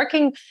jobs,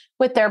 working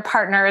with their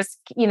partners,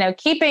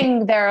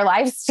 keeping their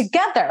lives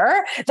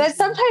together, that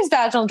sometimes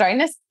vaginal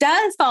dryness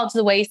does fall to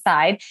the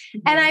wayside.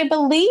 Mm-hmm. And I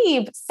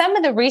believe some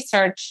of the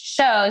research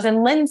shows,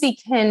 and Lindsay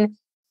can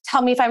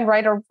tell me if I'm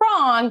right or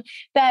wrong,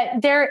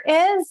 that there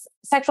is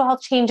sexual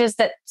health changes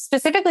that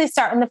specifically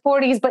start in the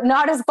 40s, but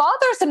not as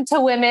bothersome to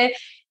women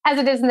as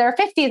it is in their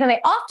 50s. And they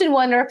often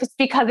wonder if it's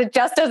because it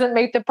just doesn't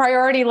make the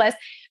priority list.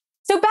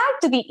 So back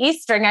to the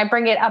E-string, I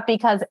bring it up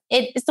because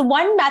it's the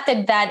one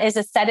method that is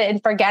a set it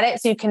and forget it.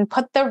 So you can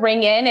put the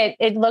ring in.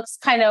 It looks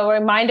kind of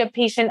remind a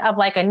patient of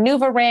like a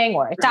NuvaRing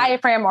or a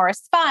diaphragm or a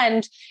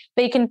sponge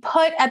that you can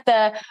put at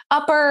the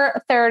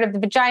upper third of the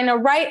vagina,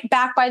 right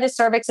back by the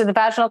cervix or the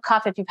vaginal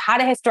cuff if you've had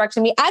a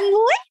hysterectomy, and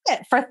leave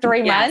it for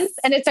 3 months.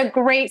 And it's a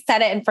great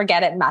set it and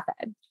forget it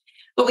method.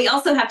 But we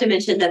also have to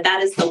mention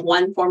that is the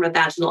one form of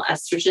vaginal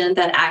estrogen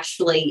that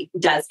actually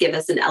does give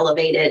us an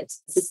elevated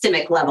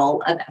systemic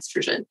level of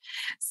estrogen.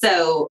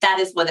 So that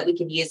is one that we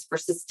can use for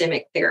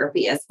systemic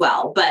therapy as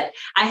well. But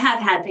I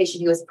have had a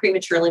patient who was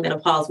prematurely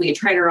menopausal. We had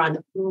tried her on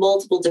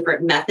multiple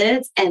different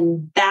methods.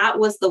 And that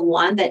was the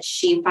one that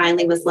she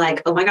finally was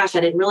like, oh my gosh,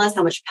 I didn't realize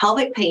how much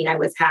pelvic pain I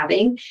was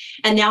having.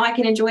 And now I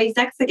can enjoy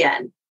sex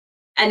again.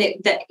 And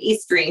the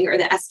E-string or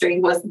the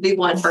S-string was the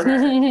one for her.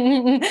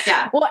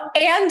 Yeah. Well,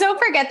 and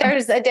don't forget,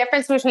 there's a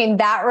difference between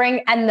that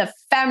ring and the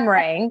fem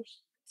ring.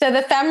 So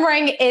the fem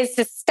ring is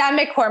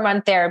systemic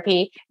hormone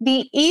therapy.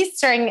 The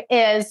E-string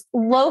is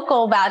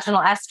local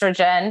vaginal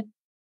estrogen.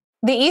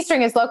 The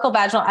E-string is local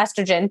vaginal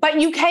estrogen,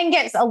 but you can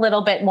get a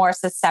little bit more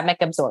systemic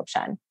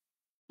absorption.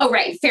 Oh,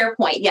 right. Fair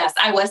point. Yes.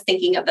 I was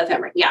thinking of the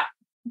fem ring. Yeah.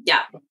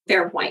 Yeah.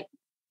 Fair point.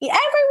 Every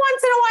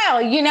once in a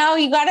while,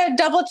 you got to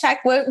double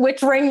check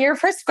which ring you're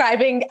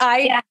prescribing.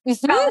 You're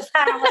going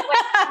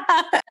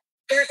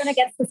to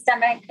get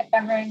systemic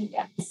fem ring.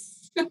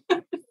 Yes. But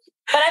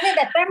I think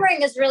that fem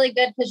ring is really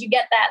good because you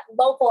get that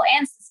local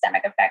and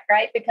systemic effect,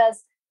 right?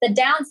 Because the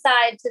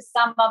downside to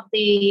some of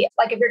the,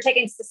 like if you're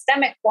taking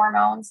systemic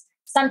hormones,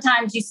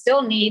 sometimes you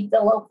still need the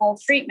local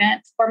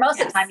treatment, or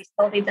most of the time you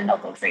still need the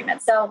local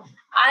treatment. So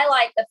I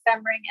like the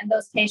fem ring in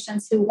those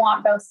patients who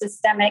want both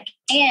systemic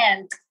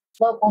and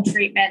local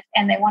treatment,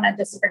 and they want to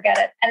just forget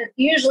it. And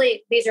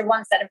usually these are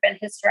ones that have been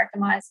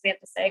hysterectomized, we have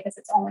to say, because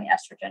it's only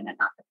estrogen and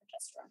not the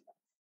progesterone.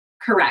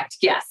 Correct.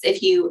 Yes.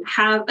 If you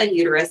have a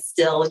uterus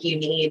still, you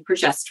need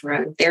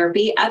progesterone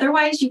therapy.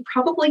 Otherwise, you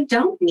probably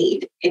don't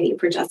need any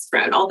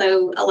progesterone,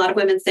 although a lot of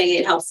women say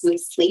it helps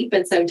with sleep.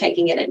 And so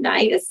taking it at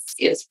night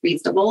is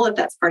reasonable if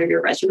that's part of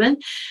your regimen.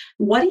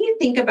 What do you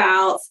think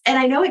about, and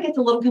I know it gets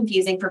a little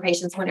confusing for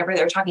patients whenever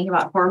they're talking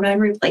about hormone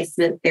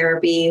replacement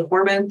therapy,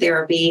 hormone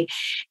therapy,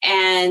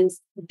 and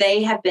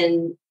they have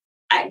been,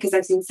 because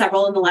I've seen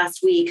several in the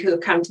last week who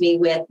have come to me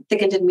with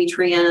thickened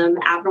endometrium,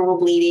 abnormal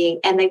bleeding,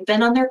 and they've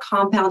been on their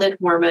compounded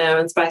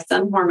hormones by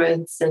some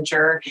hormone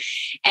center,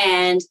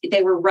 and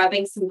they were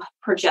rubbing some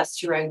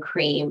progesterone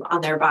cream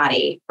on their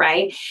body,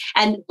 right?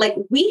 And like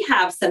we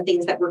have some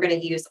things that we're going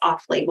to use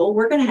off-label.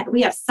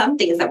 We have some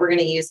things that we're going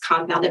to use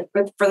compounded,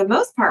 but for the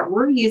most part,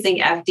 we're using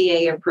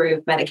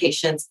FDA-approved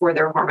medications for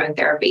their hormone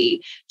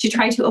therapy to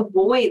try to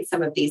avoid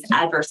some of these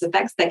adverse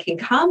effects that can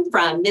come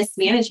from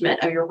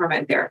mismanagement of your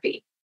hormone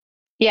therapy.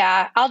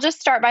 Yeah, I'll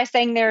just start by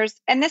saying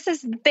and this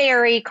is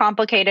very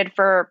complicated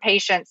for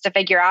patients to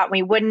figure out.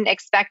 We wouldn't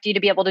expect you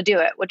to be able to do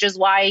it, which is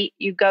why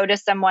you go to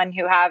someone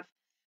who have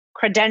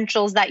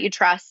credentials that you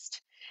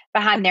trust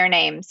behind their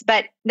names.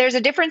 But there's a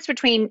difference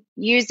between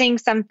using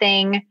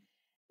something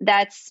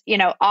that's,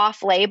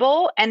 off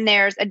label, and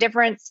there's a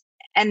difference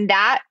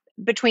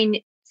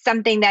between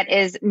something that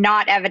is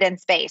not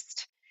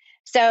evidence-based.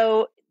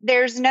 So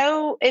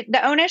the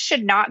onus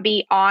should not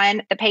be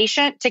on the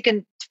patient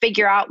to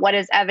figure out what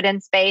is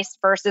evidence-based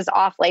versus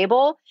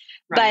off-label.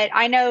 Right. But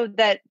I know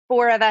that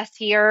four of us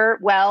here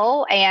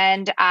well,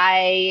 and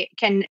I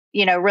can,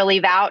 really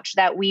vouch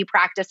that we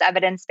practice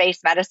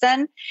evidence-based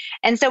medicine.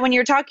 And so when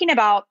you're talking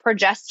about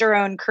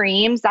progesterone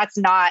creams, that's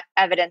not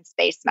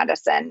evidence-based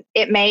medicine.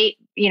 It may,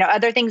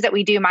 other things that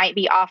we do might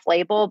be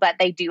off-label, but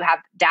they do have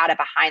data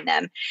behind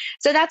them.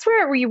 So that's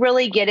where we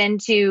really get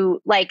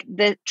into like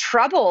the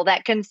trouble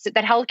that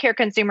that healthcare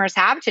consumers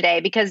have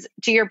today, because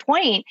to your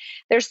point,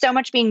 there's so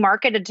much being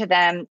marketed to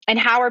them, and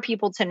how are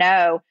people to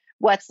know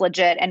what's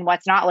legit and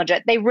what's not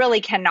legit? They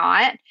really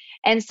cannot.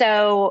 And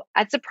so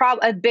that's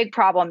a big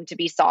problem to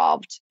be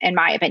solved, in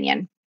my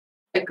opinion.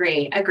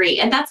 Agree.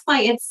 And that's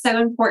why it's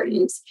so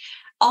important,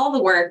 all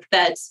the work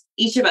that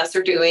each of us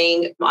are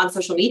doing on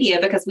social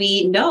media, because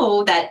we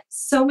know that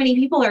so many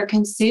people are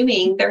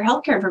consuming their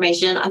healthcare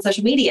information on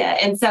social media.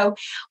 And so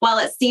while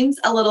it seems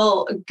a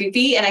little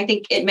goofy, and I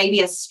think it may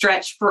be a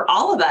stretch for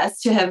all of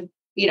us to have,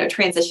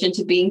 transitioned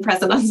to being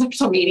present on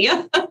social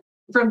media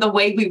from the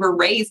way we were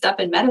raised up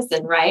in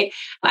medicine, right?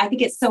 I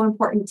think it's so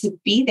important to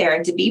be there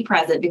and to be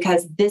present,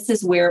 because this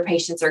is where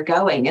patients are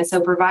going. And so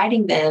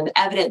providing them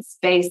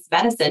evidence-based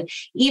medicine,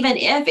 even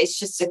if it's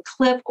just a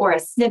clip or a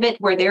snippet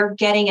where they're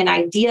getting an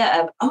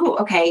idea of, oh,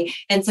 okay.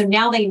 And so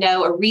now they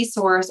know a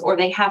resource, or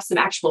they have some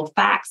actual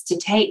facts to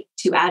take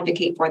to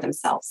advocate for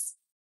themselves.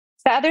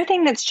 The other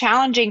thing that's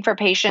challenging for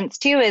patients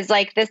too is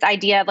like this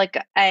idea of like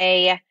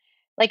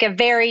a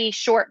very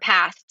short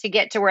path to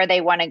get to where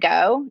they want to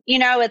go.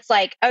 It's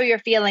like, oh, you're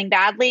feeling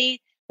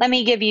badly. Let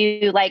me give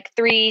you like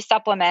 3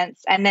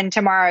 supplements, and then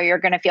tomorrow you're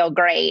going to feel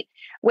great.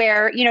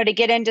 Where, to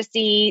get in to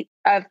see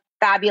a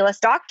fabulous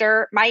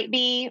doctor might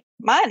be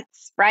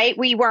months, right?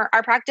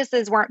 Our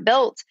practices weren't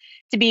built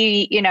to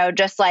be,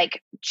 just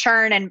like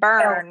churn and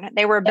burn.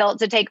 They were built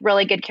to take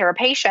really good care of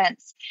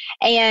patients.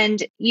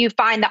 And you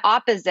find the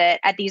opposite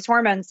at these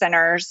hormone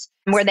centers,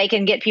 where they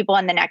can get people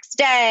in the next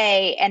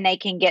day and they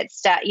can get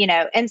stuff,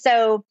 and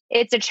so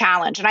it's a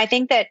challenge. And I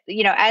think that,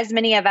 as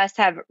many of us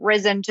have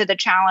risen to the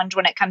challenge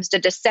when it comes to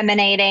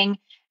disseminating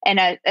in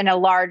a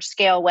large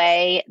scale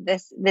way,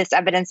 this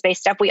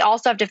evidence-based stuff, we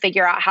also have to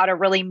figure out how to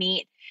really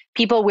meet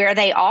people where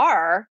they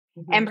are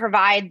and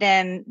provide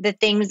them the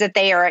things that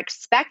they are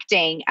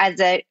expecting as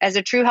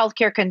a true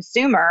healthcare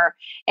consumer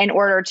in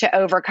order to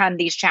overcome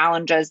these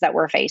challenges that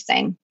we're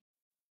facing.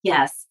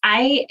 Yes,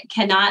 I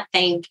cannot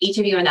thank each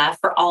of you enough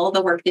for all of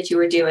the work that you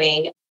are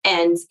doing.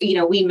 And,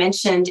 we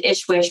mentioned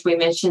IshWish, we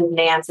mentioned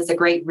NANCE as a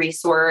great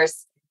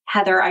resource.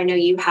 Heather, I know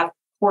you have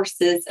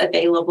courses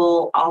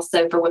available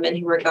also for women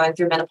who are going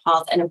through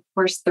menopause. And of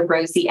course, the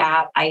Rosie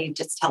app. I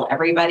just tell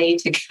everybody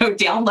to go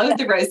download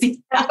the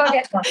Rosie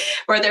app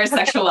for their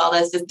sexual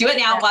wellness. Just do it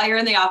now while you're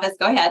in the office.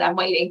 Go ahead. I'm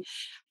waiting.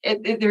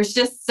 There's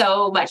just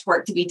so much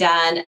work to be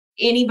done.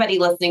 Anybody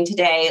listening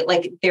today,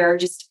 like there are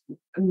just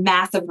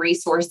massive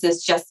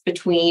resources just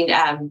between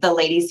the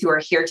ladies who are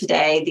here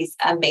today, these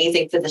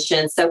amazing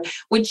physicians. So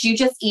would you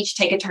just each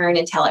take a turn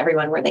and tell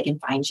everyone where they can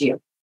find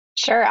you?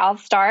 Sure, I'll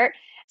start.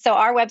 So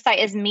our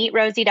website is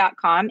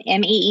meetrosy.com,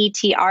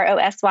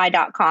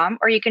 meetrosy.com,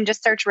 or you can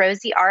just search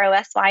Rosie,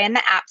 ROSY in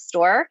the App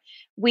Store.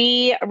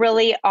 We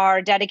really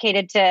are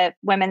dedicated to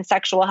women's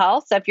sexual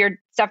health. So if you're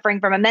suffering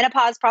from a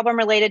menopause problem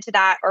related to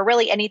that, or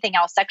really anything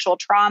else, sexual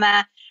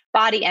trauma,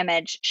 body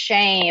image,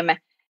 shame,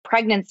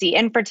 pregnancy,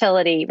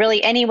 infertility,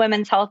 really any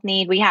women's health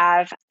need, we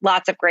have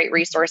lots of great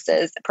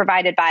resources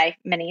provided by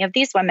many of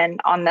these women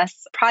on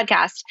this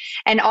podcast.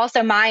 And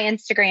also my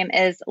Instagram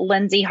is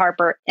Lindsay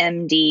Harper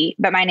MD,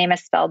 but my name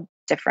is spelled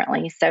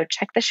differently. So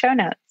check the show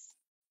notes.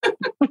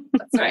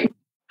 That's right.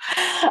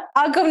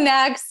 I'll go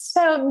next.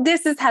 So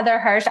this is Heather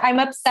Hirsch. I'm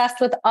obsessed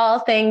with all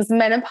things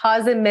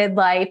menopause and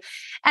midlife.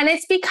 And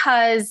it's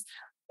because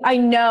I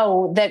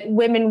know that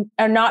women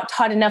are not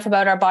taught enough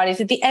about our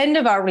bodies at the end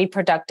of our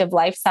reproductive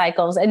life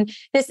cycles. And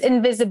this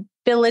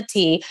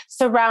invisibility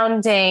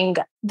surrounding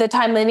the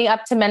time leading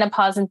up to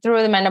menopause and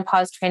through the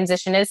menopause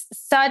transition is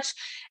such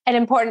an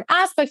important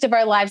aspect of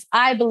our lives.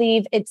 I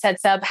believe it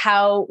sets up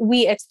how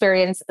we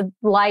experience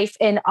life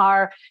in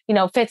our,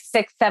 5th,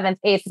 6th, 7th,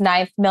 8th,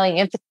 9th,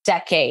 millionth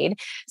decade.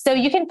 So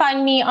you can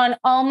find me on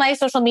all my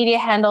social media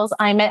handles.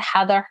 I'm at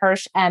Heather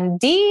Hirsch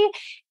MD.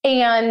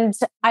 And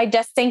I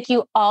just thank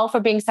you all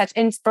for being such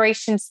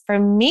inspirations for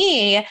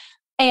me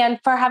and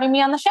for having me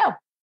on the show.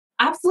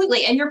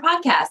 Absolutely. And your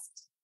podcast.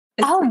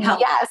 Oh,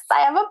 yes.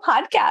 I have a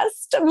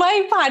podcast.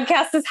 My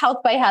podcast is Health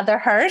by Heather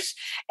Hirsch,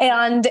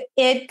 and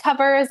it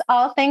covers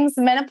all things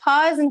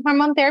menopause and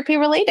hormone therapy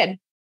related.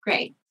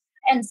 Great.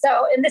 And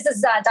this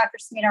is Dr.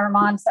 Samina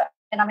Rahman,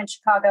 and I'm in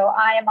Chicago.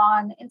 I am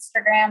on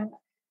Instagram,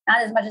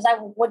 not as much as I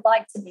would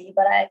like to be,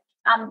 but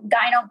I'm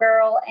Gyno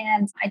Girl,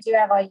 and I do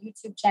have a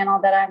YouTube channel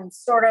that I'm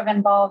sort of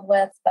involved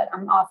with, but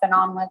I'm off and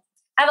on with.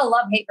 I have a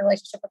love-hate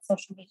relationship with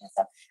social media.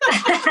 So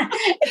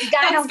it's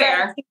Gyno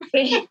Girl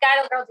TV,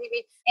 Gyno Girl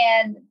TV.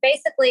 And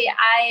basically,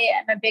 I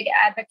am a big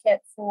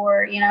advocate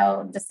for,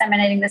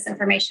 disseminating this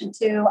information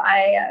too.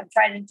 I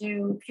try to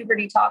do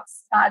puberty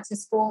talks to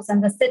schools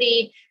in the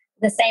city,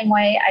 The same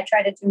way I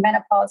try to do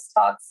menopause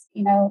talks,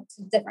 to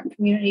different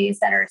community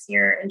centers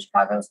here in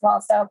Chicago as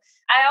well. So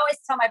I always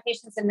tell my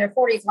patients in their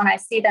 40s when I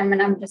see them,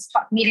 and I'm just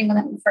meeting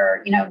them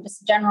for,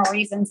 just general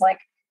reasons, like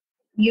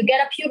you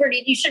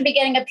should be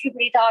getting a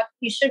puberty talk.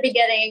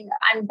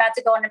 I'm about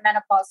to go into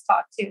menopause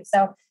talk too.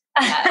 So,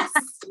 yes.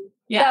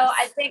 So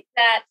I think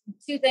that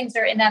two things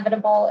are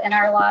inevitable in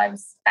our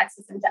lives: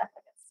 taxes and death.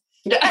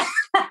 Yeah.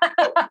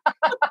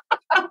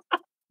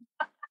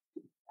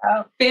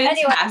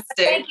 Anyway,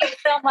 Fantastic. thank you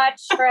so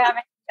much for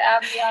having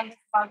me on this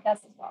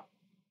podcast as well.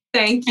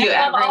 Thank you,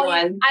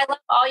 everyone. I love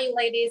all you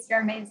ladies. You're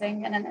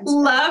amazing. And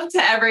love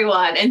to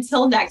everyone.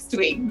 Until next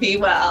week, be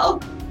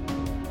well.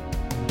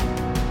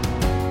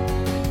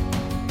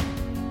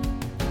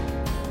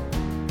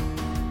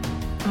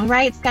 All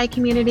right, Sky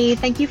community,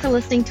 thank you for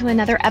listening to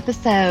another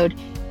episode.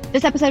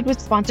 This episode was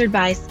sponsored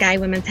by Sky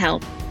Women's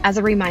Health. As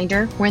a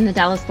reminder, we're in the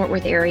Dallas-Fort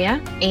Worth area,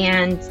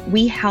 and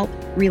we help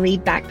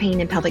relieve back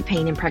pain and pelvic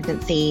pain in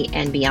pregnancy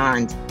and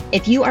beyond.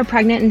 If you are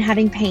pregnant and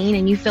having pain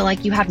and you feel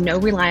like you have no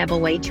reliable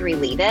way to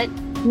relieve it,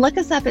 look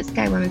us up at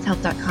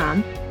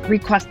skywomenshealth.com,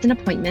 request an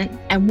appointment,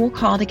 and we'll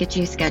call to get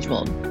you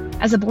scheduled.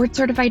 As a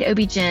board-certified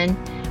OB-GYN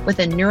with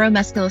a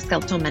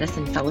neuromusculoskeletal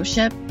medicine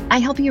fellowship, I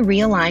help you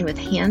realign with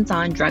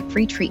hands-on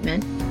drug-free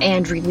treatment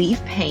and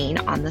relieve pain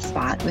on the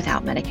spot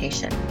without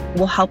medication.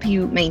 We'll help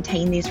you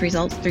maintain these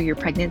results through your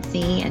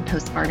pregnancy and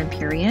postpartum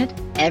period.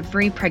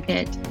 Every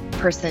pregnant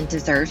person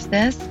deserves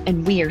this,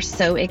 and we are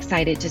so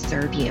excited to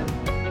serve you.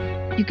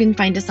 You can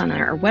find us on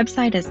our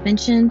website, as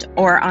mentioned,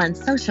 or on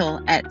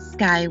social at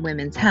Sky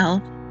Women's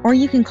Health, or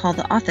you can call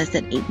the office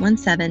at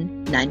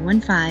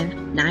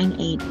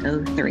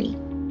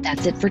 817-915-9803.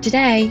 That's it for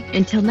today.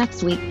 Until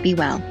next week, be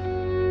well.